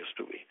it used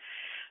to be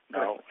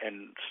now.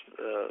 And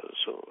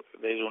so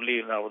there's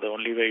only now the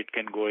only way it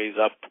can go is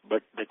up.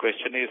 But the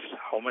question is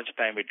how much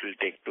time it will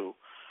take to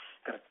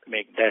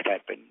make that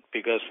happen,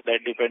 because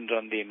that depends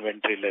on the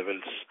inventory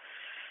levels,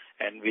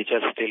 and which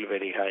are still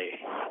very high.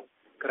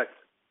 Correct.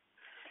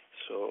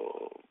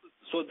 So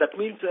that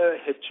means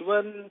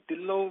H1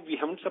 till now we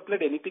haven't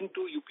supplied anything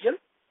to UPL?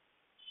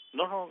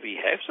 No, we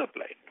have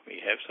supplied.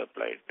 We have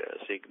supplied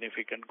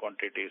significant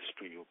quantities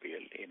to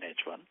UPL in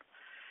H1.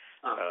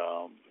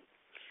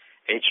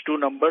 H2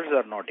 numbers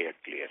are not yet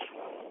clear.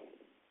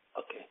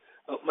 Okay.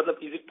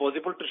 Is it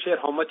possible to share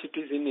how much it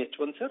is in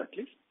H1, sir, at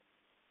least?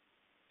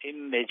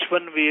 In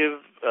H1, we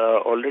have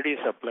already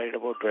supplied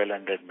about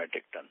 1,200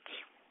 metric tons,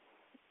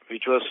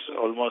 which was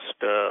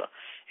almost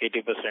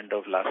 80%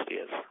 of last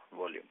year's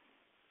volume.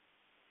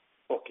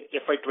 Okay,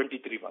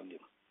 FY23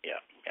 volume.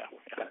 Yeah.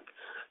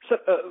 Sir,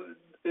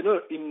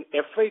 in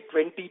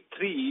FY23,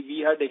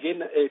 we had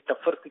again a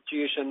tougher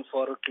situation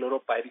for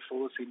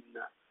chlorpyrifos in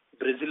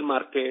Brazil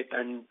market,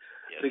 and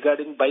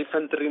regarding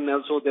bifenthrin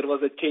also, there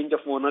was a change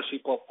of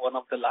ownership of one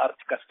of the large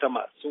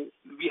customers. So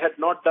we had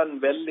not done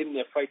well in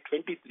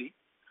FY23,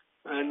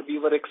 and we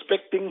were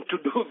expecting to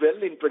do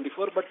well in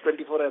 24, but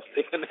 24 has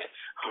taken a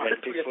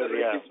 24,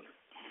 yeah.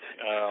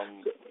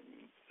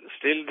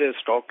 Still, the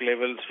stock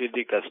levels with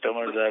the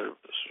customers are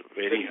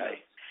very high.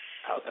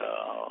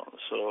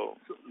 So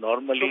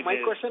normally. My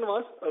question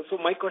was,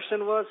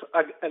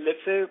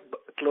 let's say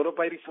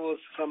chlorpyrifos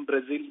from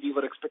Brazil, we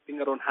were expecting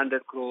around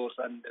 100 crores,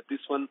 and this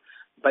one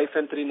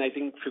bifenthrin, I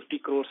think 50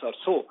 crores or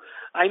so.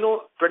 I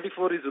know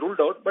 24 is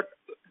ruled out, but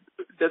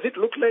does it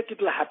look like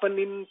it will happen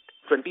in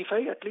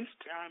 25 at least?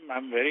 Yeah,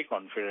 I'm very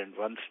confident.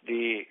 Once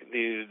the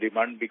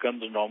demand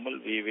becomes normal,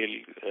 we will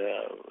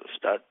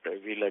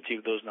we'll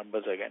achieve those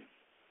numbers again.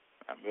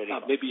 I'm very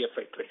maybe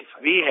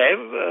FY25. We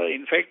have,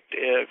 in fact,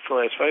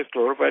 for as far as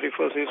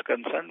chlorpyrifos is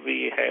concerned,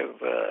 we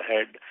have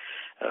had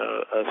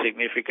a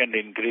significant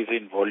increase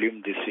in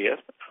volume this year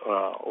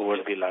over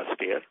the last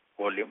year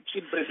volumes.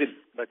 In Brazil.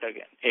 But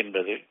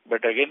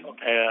again,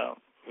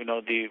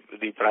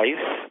 the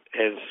price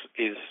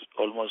is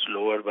almost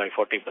lower by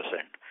 40%.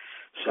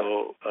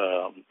 So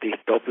the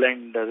top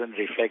line doesn't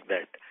reflect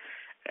that.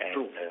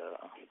 And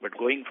but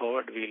going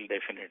forward, we'll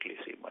definitely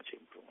see much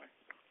improvement.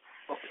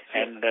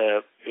 And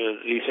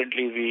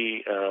recently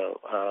we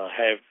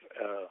have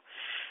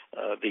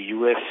the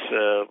U.S.,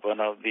 one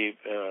of the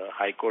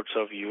high courts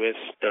of U.S.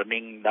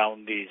 turning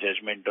down the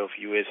judgment of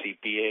U.S.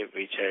 EPA,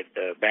 which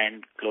had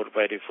banned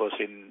chlorpyrifos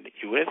in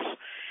U.S.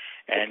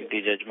 And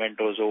the judgment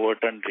was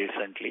overturned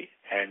recently,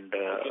 and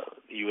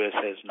U.S.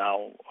 has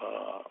now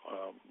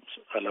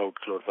allowed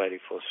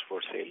chlorpyrifos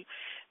for sale,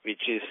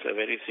 which is a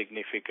very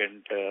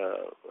significant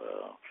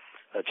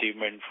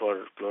achievement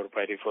for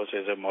chlorpyrifos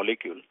as a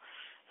molecule.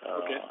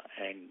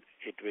 And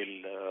it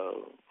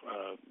will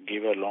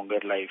give a longer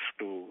life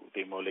to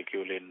the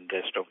molecule in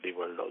rest of the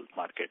world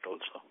market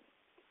also.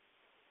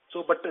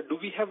 So, but do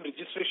we have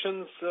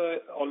registrations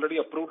already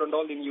approved and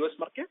all in U.S.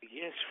 market?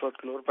 Yes, for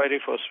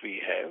chlorpyrifos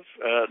we have.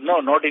 No,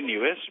 not in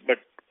U.S., but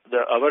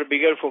our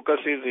bigger focus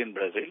is in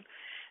Brazil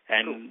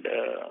and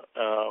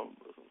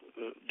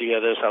the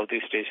other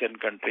Southeast Asian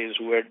countries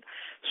who had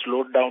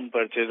slowed down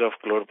purchase of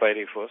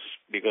chlorpyrifos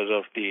because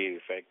of the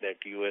fact that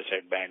U.S.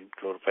 had banned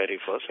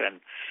chlorpyrifos, and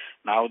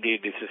now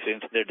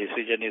since the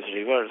decision is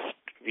reversed,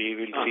 we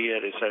will see a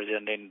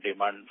resurgence in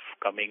demand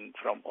coming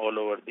from all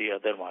over the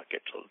other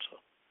markets also.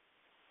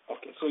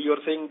 Okay. So you're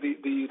saying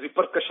the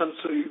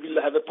repercussions will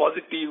have a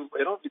positive,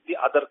 with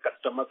the other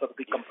customers of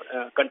the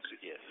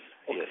country. Yes.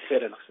 Okay, Yes.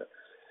 fair enough, sir.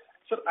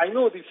 Sir, I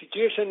know the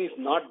situation is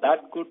not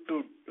that good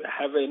to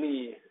have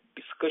any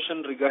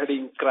discussion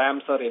regarding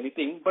CRAMS or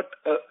anything, but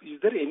is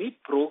there any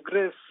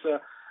progress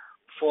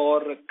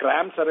for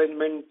CRAMS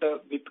arrangement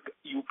with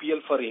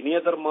UPL for any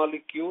other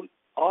molecule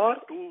or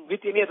with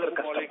any other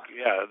customer?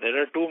 Yeah,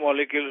 there are 2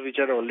 molecules which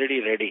are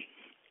already ready,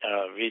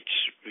 which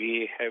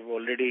we have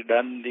already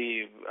done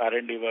the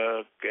R&D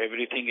work,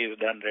 everything is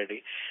done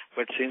ready.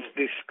 But since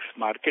this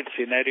market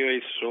scenario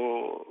is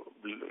so,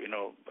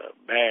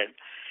 bad,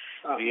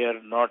 we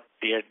are not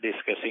yet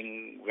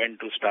discussing when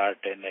to start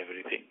and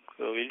everything.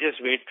 So we'll just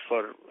wait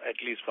for at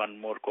least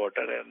one more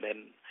quarter and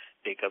then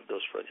take up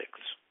those projects.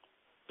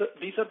 So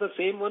these are the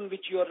same one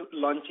which you are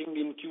launching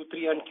in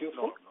Q3 and Q4?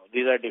 No.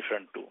 These are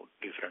two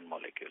different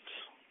molecules.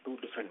 2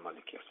 different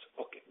molecules.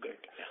 Okay, great.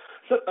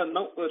 Sir,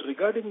 now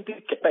regarding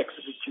the capex,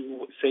 which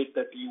you said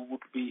that you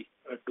would be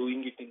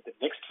doing it in the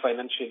next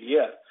financial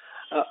year,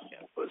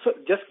 so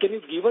just can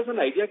you give us an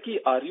idea,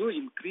 are you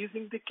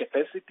increasing the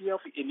capacity of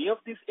any of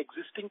these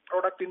existing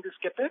product in this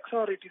capex,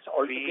 or it is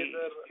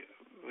altogether?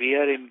 We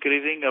are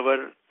increasing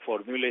our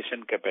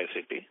formulation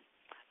capacity.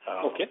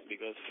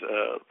 Because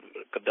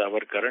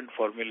our current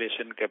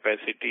formulation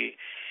capacity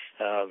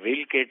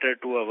will cater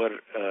to our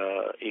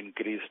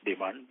increased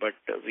demand, but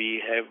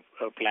we have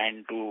a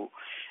plan to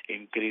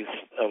increase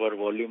our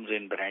volumes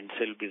in brand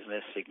sale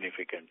business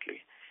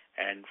significantly.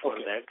 And for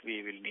that,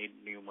 we will need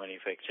new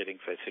manufacturing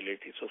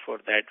facilities. So for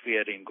that, we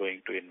are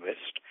going to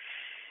invest.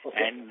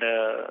 And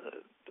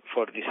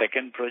for the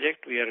second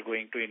project, we are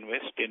going to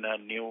invest in a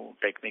new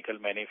technical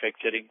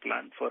manufacturing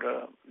plant for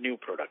a new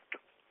product.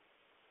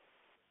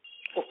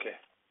 Okay.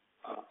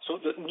 So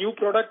the new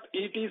product,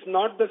 it is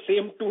not the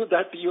same tool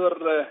that you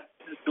are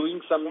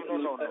doing some...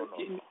 No.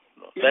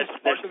 That's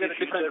a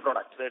different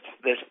product.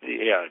 That's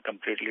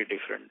completely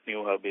different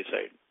new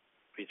herbicide,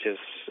 which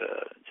has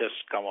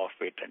just come off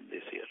patent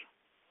this year.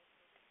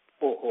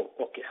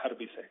 Okay,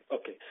 herbicide.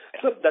 Okay.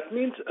 So that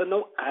means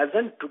now, as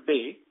on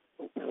today,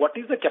 what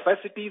is the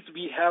capacities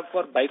we have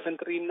for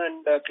bifenthrin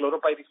and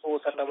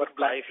chlorpyrifos at our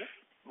plant?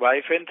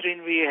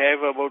 Bifenthrin, we have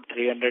about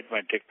 300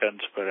 metric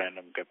tons per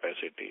annum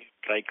capacity.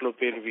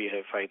 Triclopyr, we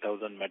have 5,000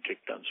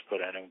 metric tons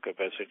per annum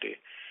capacity.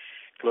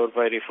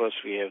 Chlorpyrifos,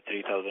 we have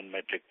 3,000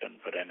 metric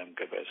ton per annum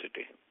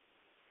capacity.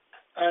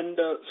 And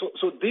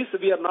so this,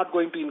 we are not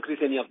going to increase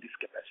any of this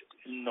capacity?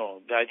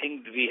 No, I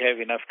think we have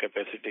enough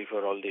capacity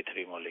for all the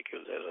 3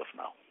 molecules as of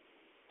now.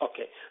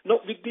 Okay. Now,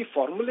 with the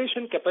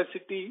formulation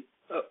capacity,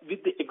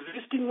 with the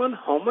existing one,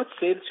 how much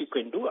sales you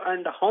can do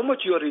and how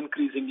much you are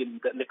increasing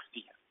in the next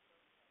year?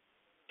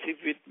 See,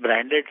 with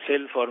branded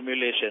cell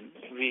formulation,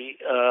 we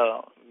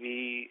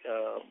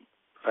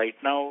right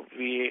now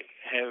we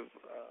have,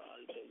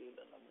 I'll tell you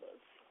the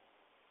numbers.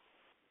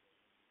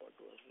 What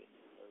was in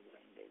the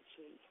branded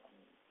cell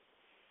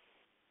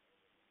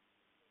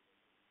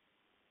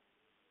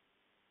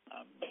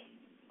I'm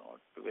not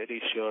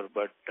very sure,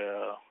 but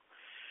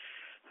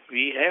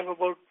we have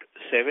about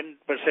 7%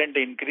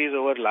 increase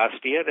over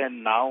last year,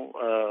 and now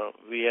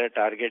we are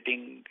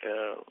targeting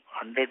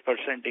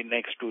 100% in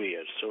next 2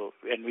 years. So,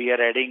 and we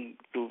are adding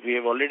we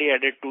have already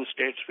added 2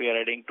 states. We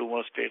are adding 2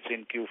 more states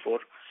in Q4,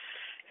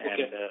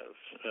 and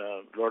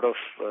a lot of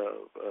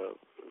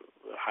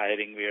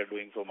hiring we are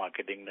doing for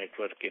marketing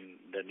network in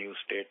the new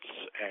states,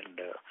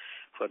 and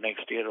for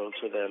next year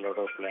also there are a lot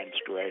of plans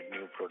to add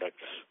new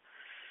products.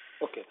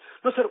 Okay.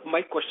 No, sir,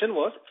 my question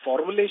was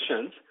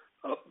formulations.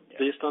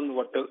 Based on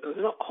what,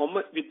 how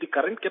much, with the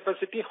current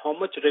capacity, how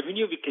much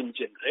revenue we can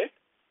generate?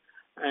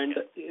 And,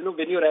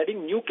 when you're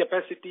adding new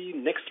capacity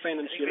next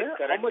financial year,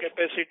 current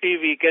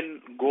capacity, we can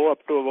go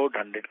up to about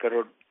 100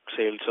 crore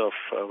sales of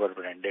our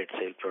branded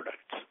sale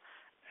products.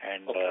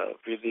 And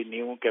with the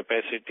new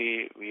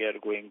capacity, we are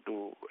going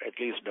to at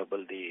least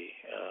double the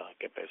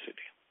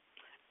capacity,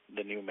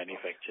 the new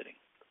manufacturing.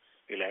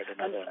 We'll add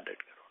another 100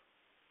 crore.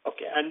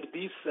 Okay, and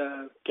these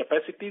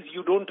capacities,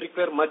 you don't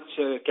require much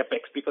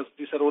capex because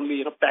these are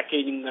only,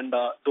 packaging and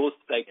those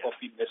type of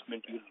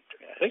investment you need,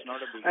 right? It's not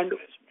a big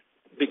investment.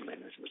 Big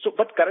investment. So,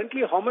 but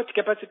currently, how much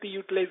capacity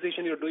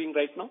utilization you're doing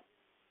right now?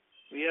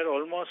 We are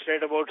almost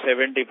at about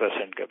 70%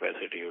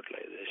 capacity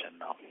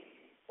utilization now.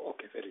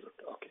 Okay, very good.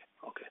 Okay.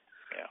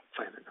 Yeah.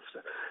 Fine enough,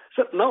 sir.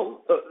 So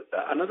now,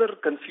 another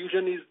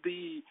confusion is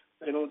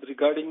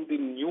regarding the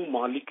new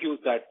molecules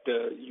that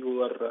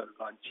you are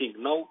launching.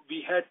 Now,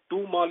 we had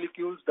 2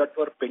 molecules that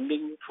were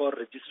pending for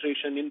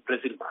registration in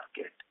Brazil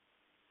market.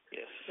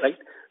 Yes. Right?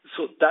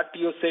 So that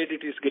you said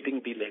it is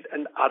getting delayed.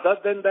 And other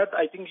than that,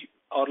 I think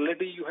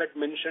already you had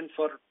mentioned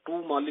for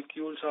 2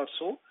 molecules or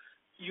so,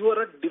 you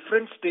are at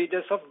different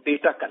stages of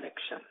data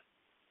collection.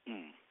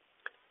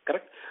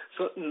 Correct?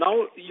 So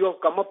now you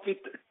have come up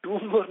with 2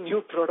 more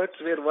new products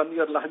where one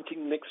you are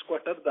launching next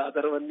quarter, the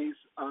other one is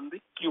on the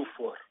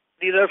Q4.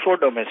 These are for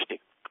domestic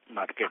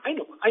market. I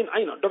know,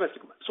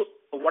 domestic. So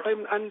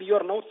and you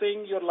are now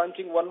saying you are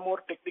launching one more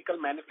technical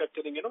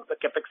manufacturing, the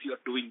capex you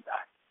are doing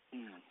that.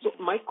 So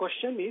my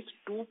question is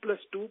 2 plus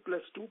 2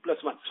 plus 2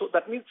 plus 1. So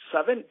that means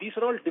 7. These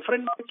are all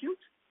different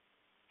molecules?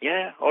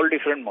 Yeah, all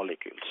different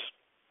molecules.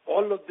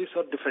 All of these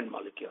are different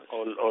molecules.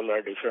 All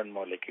are different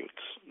molecules.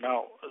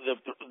 Now,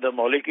 the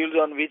molecules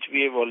on which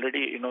we have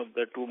already,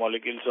 the 2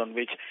 molecules on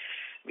which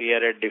we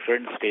are at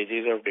different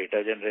stages of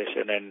data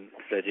generation and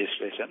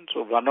registration.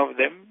 So one of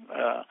them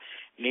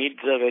needs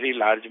a very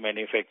large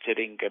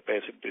manufacturing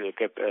capacity,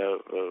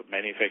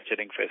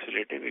 manufacturing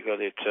facility,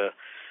 because it's a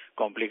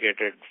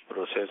complicated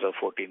process of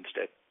 14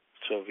 steps.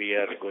 So we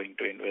are going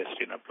to invest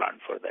in a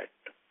plant for that.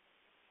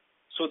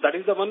 So that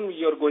is the one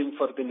you're going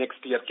for the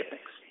next year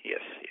CapEx?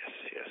 Yes.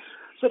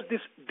 Sir,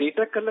 this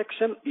data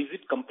collection, is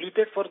it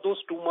completed for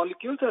those 2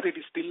 molecules or it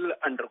is still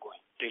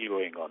undergoing? Still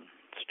going on.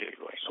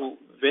 So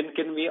when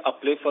can we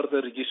apply for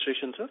the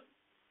registration, sir?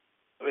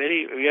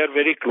 We are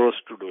very close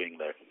to doing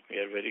that.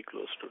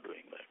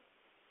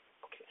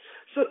 Okay.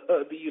 Sir,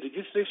 the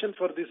registration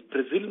for this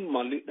Brazil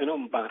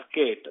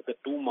market, the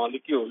 2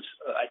 molecules,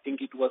 I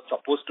think it was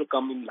supposed to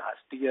come in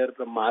last year,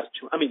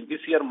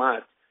 this year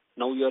March.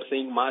 Now you are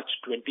saying March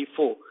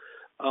 24.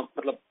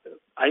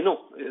 I know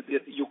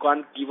you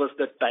can't give us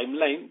the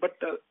timeline, but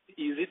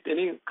is it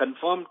any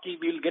confirmed key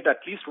we'll get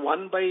at least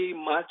one by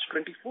March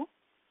 24?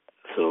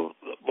 So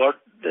what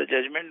the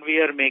judgment we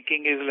are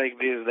making is like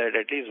this, that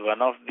at least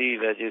one of the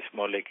regis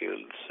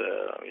molecules,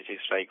 which is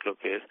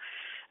triclopyr,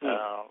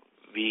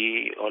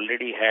 we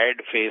already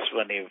had phase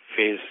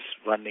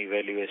one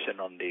evaluation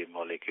on the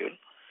molecule.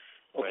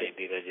 By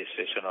the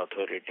registration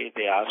authority.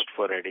 They asked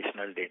for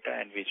additional data,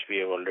 and which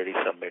we have already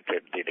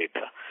submitted the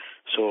data.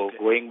 So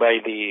going by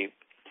the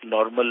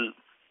normal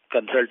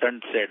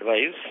consultant's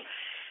advice,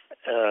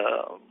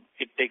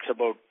 it takes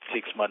about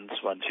 6 months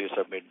once you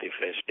submit the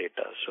fresh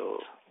data.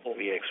 So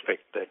we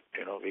expect that,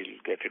 we'll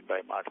get it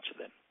by March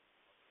then.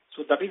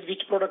 So that is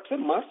which product, sir?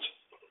 March?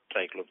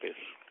 Triclopyr.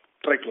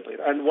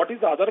 And what is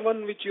the other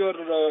one which you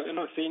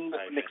are, saying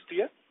next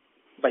year?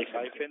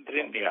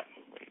 Bifenthrin, yeah,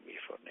 will be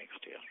for next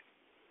year.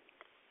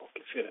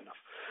 Okay, fair enough.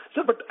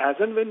 Sir, but as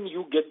and when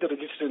you get the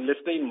registration,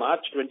 let's say in March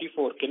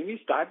 24, can we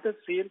start the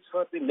sales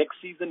for the next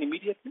season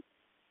immediately?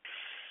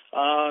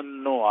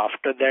 No,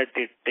 after that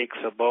it takes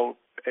about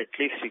at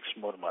least 6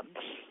 more months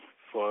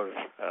for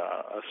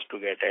us to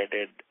get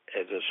added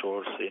as a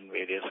source in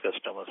various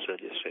customers'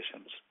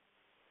 registrations.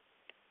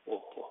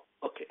 Oh,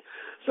 okay.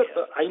 Sir,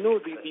 I know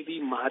the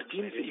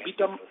margins,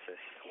 EBITDA...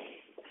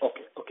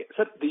 Okay.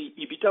 Sir, the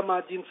EBITDA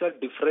margins are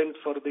different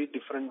for the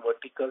different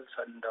verticals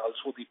and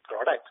also the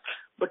products.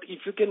 But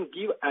if you can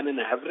give an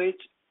average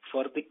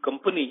for the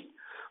company,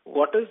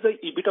 what is the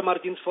EBITDA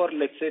margins for,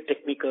 let's say,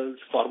 technicals,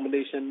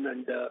 formulation,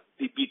 and the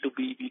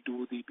B2B,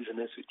 B2, the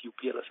business with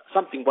UPL,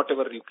 something,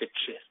 whatever you could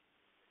share?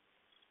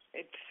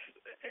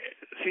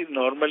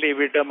 Normally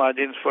EBITDA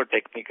margins for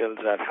technicals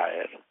are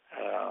higher.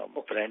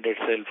 Branded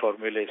sale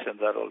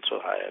formulations are also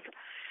higher.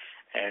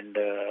 And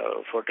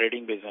for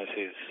trading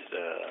businesses,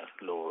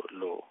 low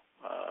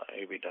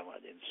EBITDA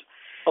margins.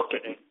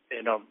 Okay.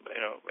 As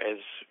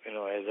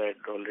I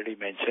had already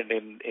mentioned,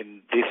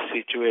 in this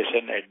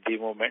situation at the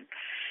moment,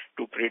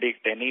 to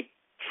predict any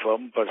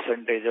firm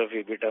percentage of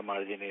EBITDA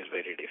margin is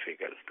very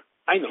difficult.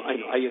 I know. I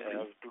agree. We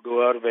have to do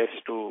our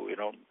best to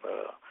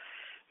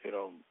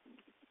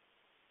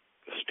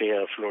stay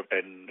afloat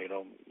and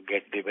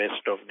get the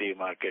best of the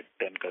market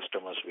and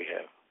customers we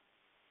have.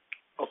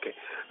 Okay.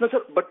 No,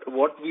 sir, but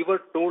what we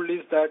were told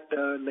is that,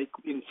 like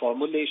in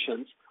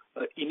formulations,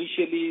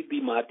 initially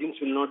the margins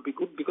will not be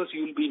good because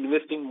you will be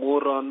investing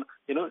more on,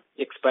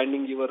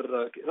 expanding your,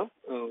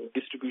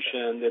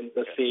 distribution and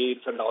the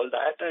sales and all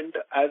that. And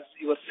as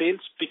your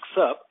sales picks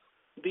up,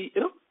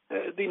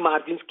 the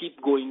margins keep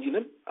going in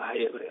a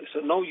higher. So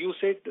now you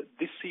said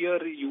this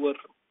year your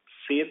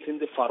sales in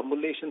the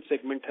formulation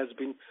segment has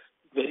been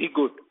very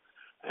good.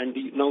 And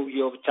now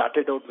you have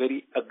charted out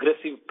very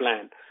aggressive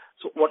plan.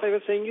 So what I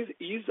was saying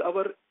is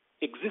our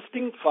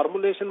existing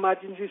formulation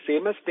margins the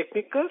same as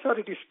technicals, or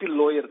it is still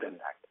lower than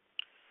that?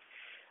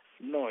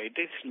 No, it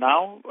is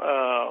now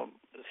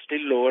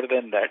still lower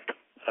than that.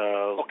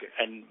 Okay.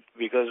 And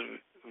because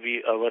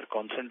our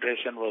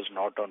concentration was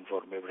not on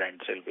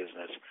brand sale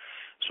business,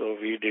 so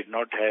we did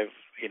not have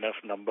enough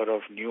number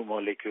of new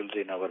molecules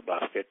in our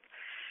basket.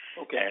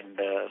 Okay. And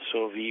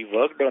so we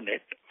worked on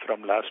it.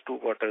 From last 2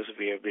 quarters,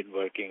 we have been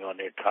working on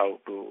it, how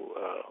to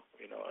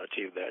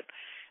achieve that.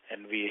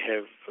 And we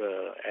have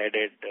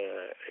added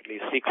at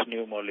least 6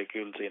 new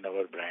molecules in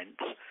our brands.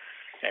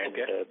 And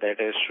that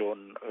has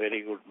shown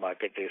very good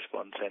market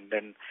response. And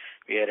then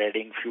we are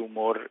adding few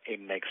more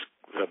in next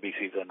Rabi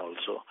season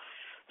also.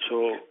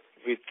 So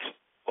with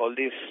all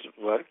this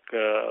work,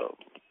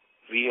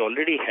 we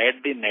already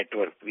had the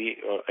network. We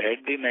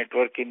had the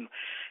network in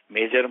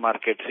major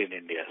markets in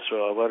India.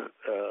 So our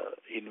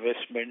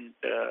investment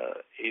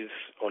is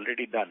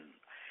already done.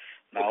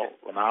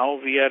 Now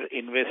we are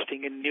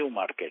investing in new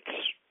markets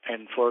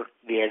and for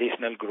the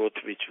additional growth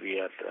which we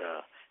are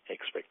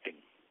expecting.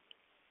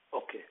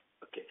 Okay.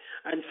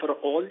 And for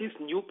all these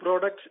new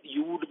products,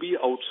 you would be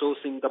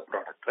outsourcing the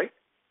product, right?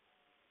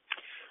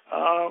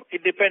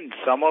 It depends.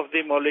 Some of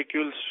the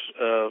molecules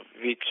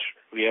which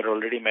we are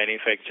already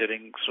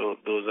manufacturing, so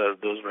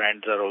those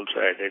brands are also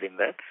added in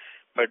that.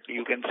 But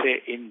you can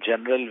say in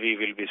general we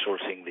will be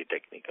sourcing the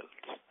technicals,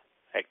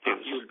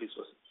 actives. You will be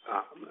sourcing.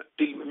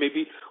 Till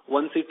maybe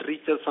once it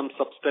reaches some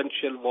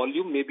substantial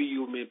volume, maybe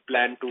you may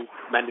plan to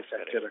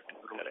manufacture it.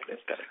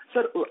 Correct.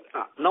 Sir,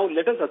 now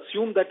let us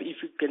assume that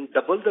if you can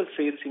double the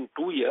sales in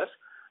 2 years,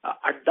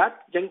 at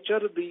that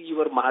juncture,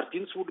 your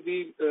margins would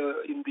be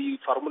in the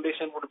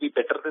formulation would be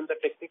better than the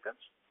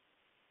technicals?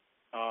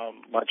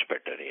 Much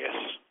better, yes.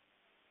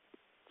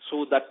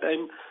 So that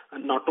time,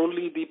 not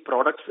only the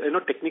products,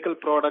 technical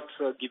products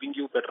giving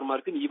you better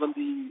margin, even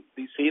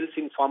the sales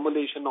in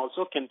formulation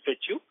also can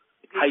fetch you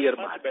higher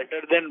margin.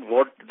 Better than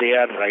what they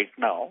are right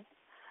now.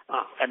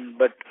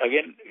 But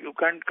again, you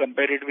can't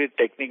compare it with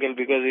technical,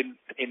 because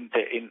in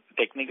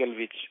technical,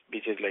 which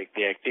is like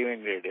the active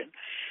ingredient,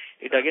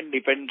 it again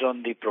depends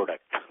on the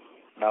product.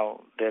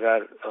 Now, there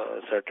are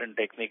certain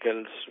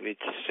technicals which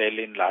sell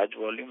in large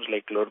volumes,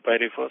 like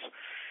chlorpyrifos.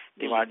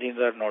 The margins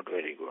are not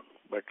very good.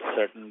 But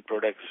certain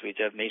products which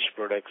are niche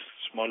products,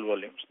 small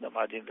volumes, the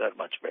margins are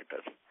much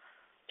better.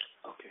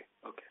 Okay.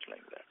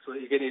 Like that. So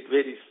again, it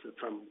varies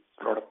from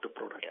product to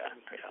product. Yeah.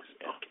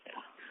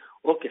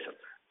 Okay, sir.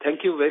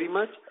 Thank you very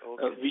much.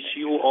 Okay. Wish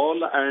you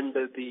all and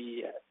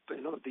the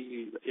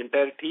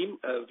entire team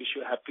wish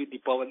you happy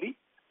Deepavali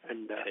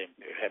and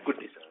good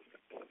day, sir.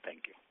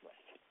 Thank you. Bye.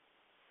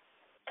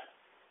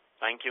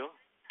 Thank you.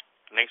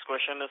 Next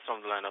question is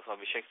from the line of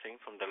Abhishek Singh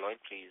from Deloitte.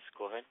 Please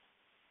go ahead.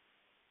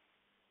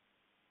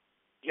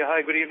 Yeah,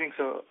 hi, good evening,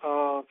 sir.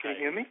 Can you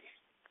hear me?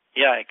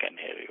 Yeah, I can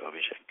hear you,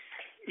 Abhishek.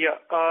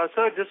 Yeah,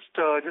 sir, just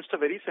a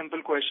very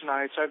simple question.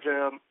 I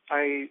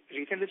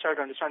recently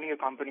started understanding your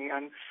company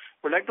and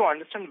would like to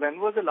understand when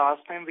was the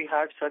last time we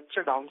had such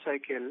a down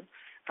cycle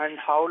and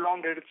how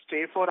long did it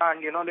stay for,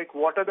 and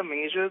what are the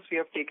measures we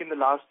have taken the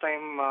last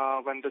time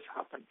when this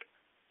happened?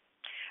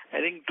 I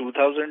think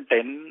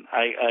 2010,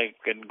 I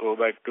can go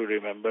back to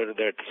remember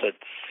that such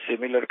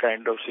similar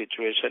kind of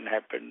situation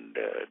happened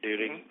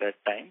during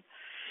that time.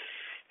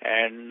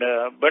 And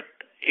but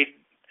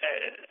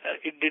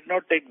it did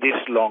not take this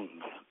long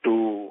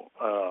to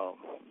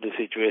the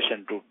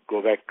situation to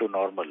go back to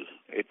normal.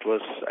 It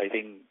was, I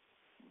think,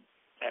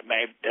 at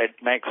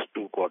max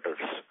 2 quarters.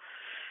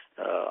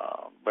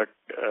 But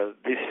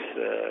this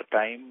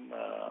time,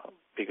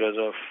 because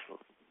of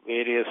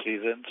various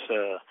reasons,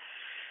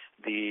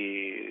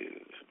 the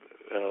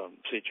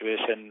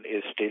situation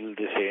is still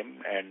the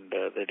same, and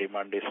the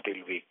demand is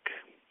still weak.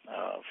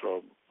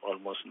 From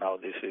almost now,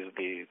 this is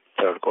the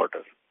 3rd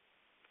quarter.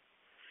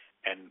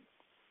 And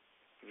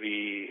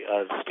we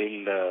are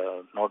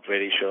still not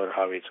very sure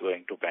how it's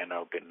going to pan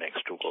out in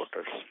next 2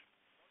 quarters.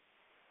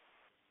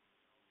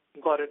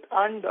 Got it.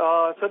 And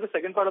so the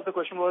second part of the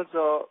question was,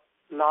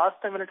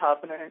 last time when it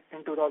happened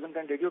in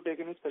 2010, did you take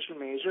any special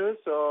measures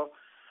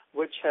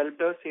which helped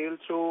us sail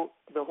through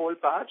the whole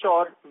patch,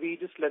 or we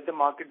just let the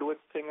market do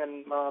its thing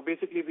and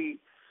basically we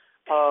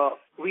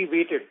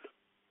waited?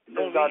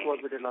 That's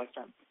what we did last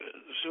time.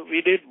 So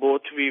we did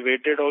both. We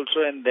waited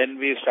also, and then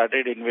we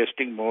started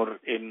investing more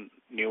in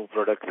new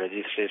product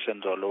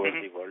registrations all over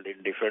the world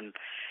in different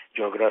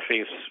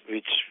geographies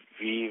which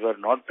we were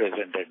not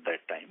present at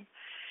that time.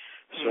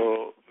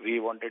 So we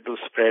wanted to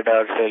spread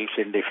ourselves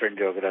in different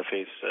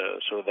geographies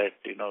so that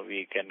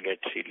we can get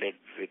sealed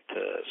with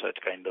such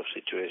kind of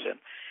situation.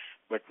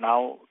 But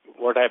now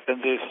what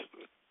happens is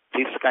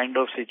this kind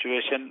of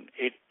situation,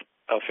 it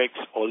affects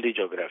all the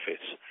geographies.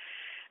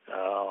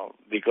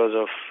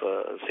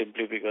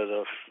 Simply because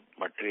of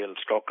material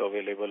stock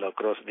available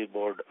across the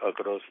board,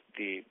 across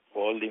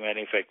all the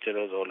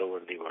manufacturers all over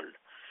the world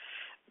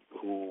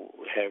who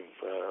have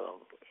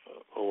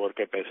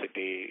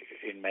overcapacity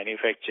in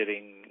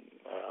manufacturing,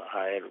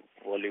 higher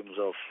volumes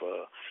of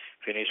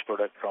finished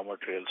product raw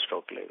material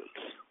stock levels.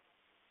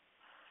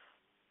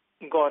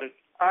 Got it.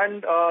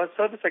 And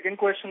sir, the second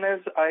question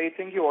is, I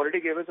think you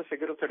already gave us a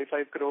figure of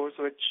 35 crores,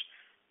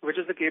 which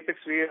is the capex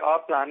we are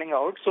planning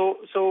out. So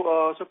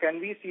can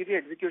we see the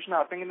execution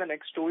happening in the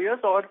next 2 years,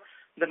 or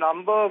the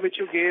number which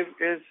you gave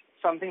is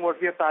something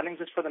what we are planning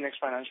just for the next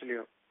financial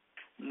year?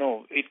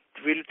 No, it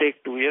will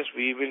take 2 years.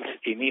 We will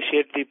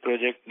initiate the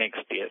project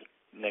next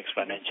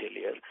financial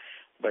year.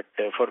 But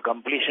for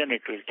completion,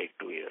 it will take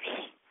 2 years.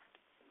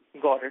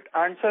 Got it.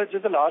 And sir,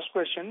 just the last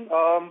question.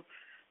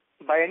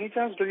 By any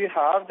chance, do you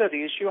have the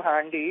ratio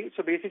handy?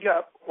 So basically,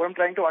 what I'm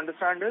trying to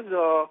understand is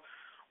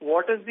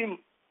what is the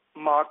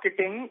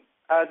marketing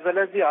as well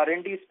as the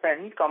R&D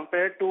spend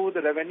compared to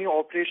the revenue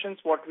operations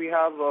what we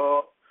have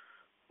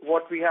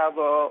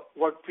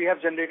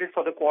generated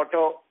for the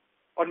quarter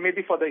or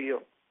maybe for the year.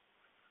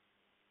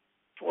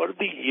 For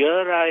the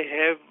year, I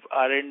have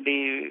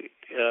R&D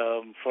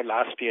for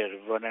last year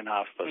 1.5%,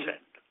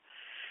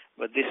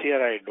 but this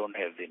year I don't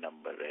have the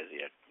number as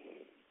yet.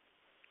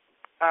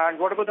 And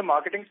what about the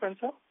marketing spend,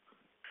 sir?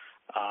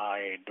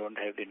 I don't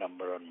have the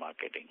number on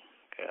marketing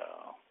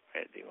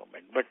at the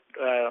moment, but.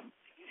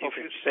 If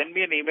you send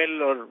me an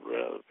email, or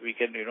we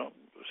can,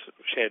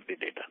 share the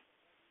data.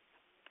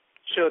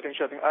 Sure thing.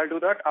 I'll do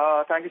that.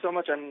 Thank you so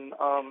much, and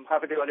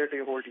happy Diwali to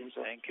your whole team,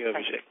 sir. Thank you,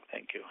 Abhishek.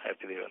 Thank you.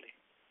 Happy Diwali.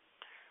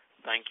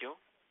 Thank you.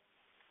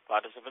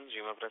 Participants,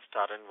 you may press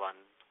star and 1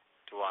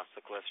 to ask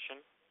the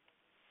question.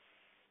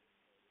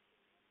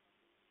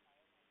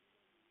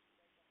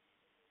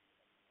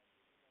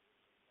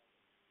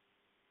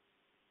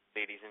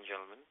 Ladies and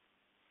gentlemen,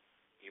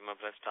 you may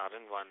press star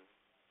and 1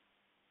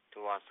 to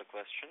ask the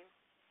question.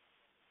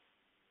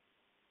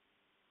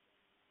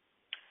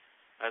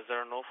 As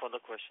there are no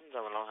further questions, I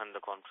will now hand the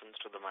conference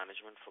to the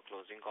management for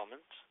closing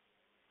comments.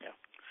 Yeah.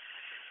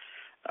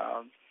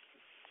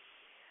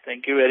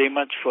 Thank you very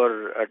much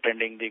for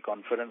attending the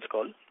conference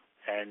call,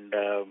 and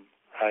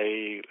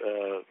I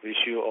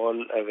wish you all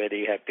a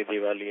very happy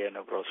Diwali and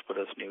a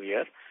prosperous New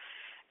Year.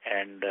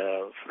 And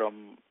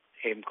from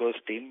Aimco's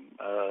team,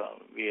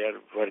 we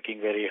are working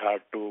very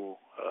hard to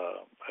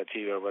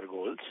achieve our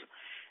goals,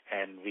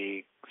 and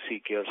we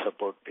seek your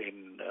support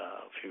in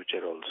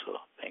future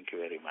also. Thank you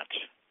very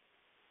much.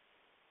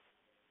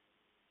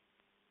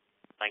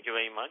 Thank you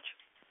very much.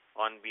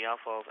 On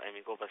behalf of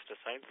Aimco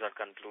Pesticides, that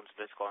concludes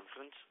this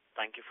conference.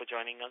 Thank you for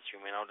joining us. You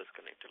may now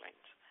disconnect your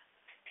lines.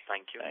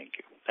 Thank you.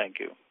 Thank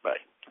you. Bye.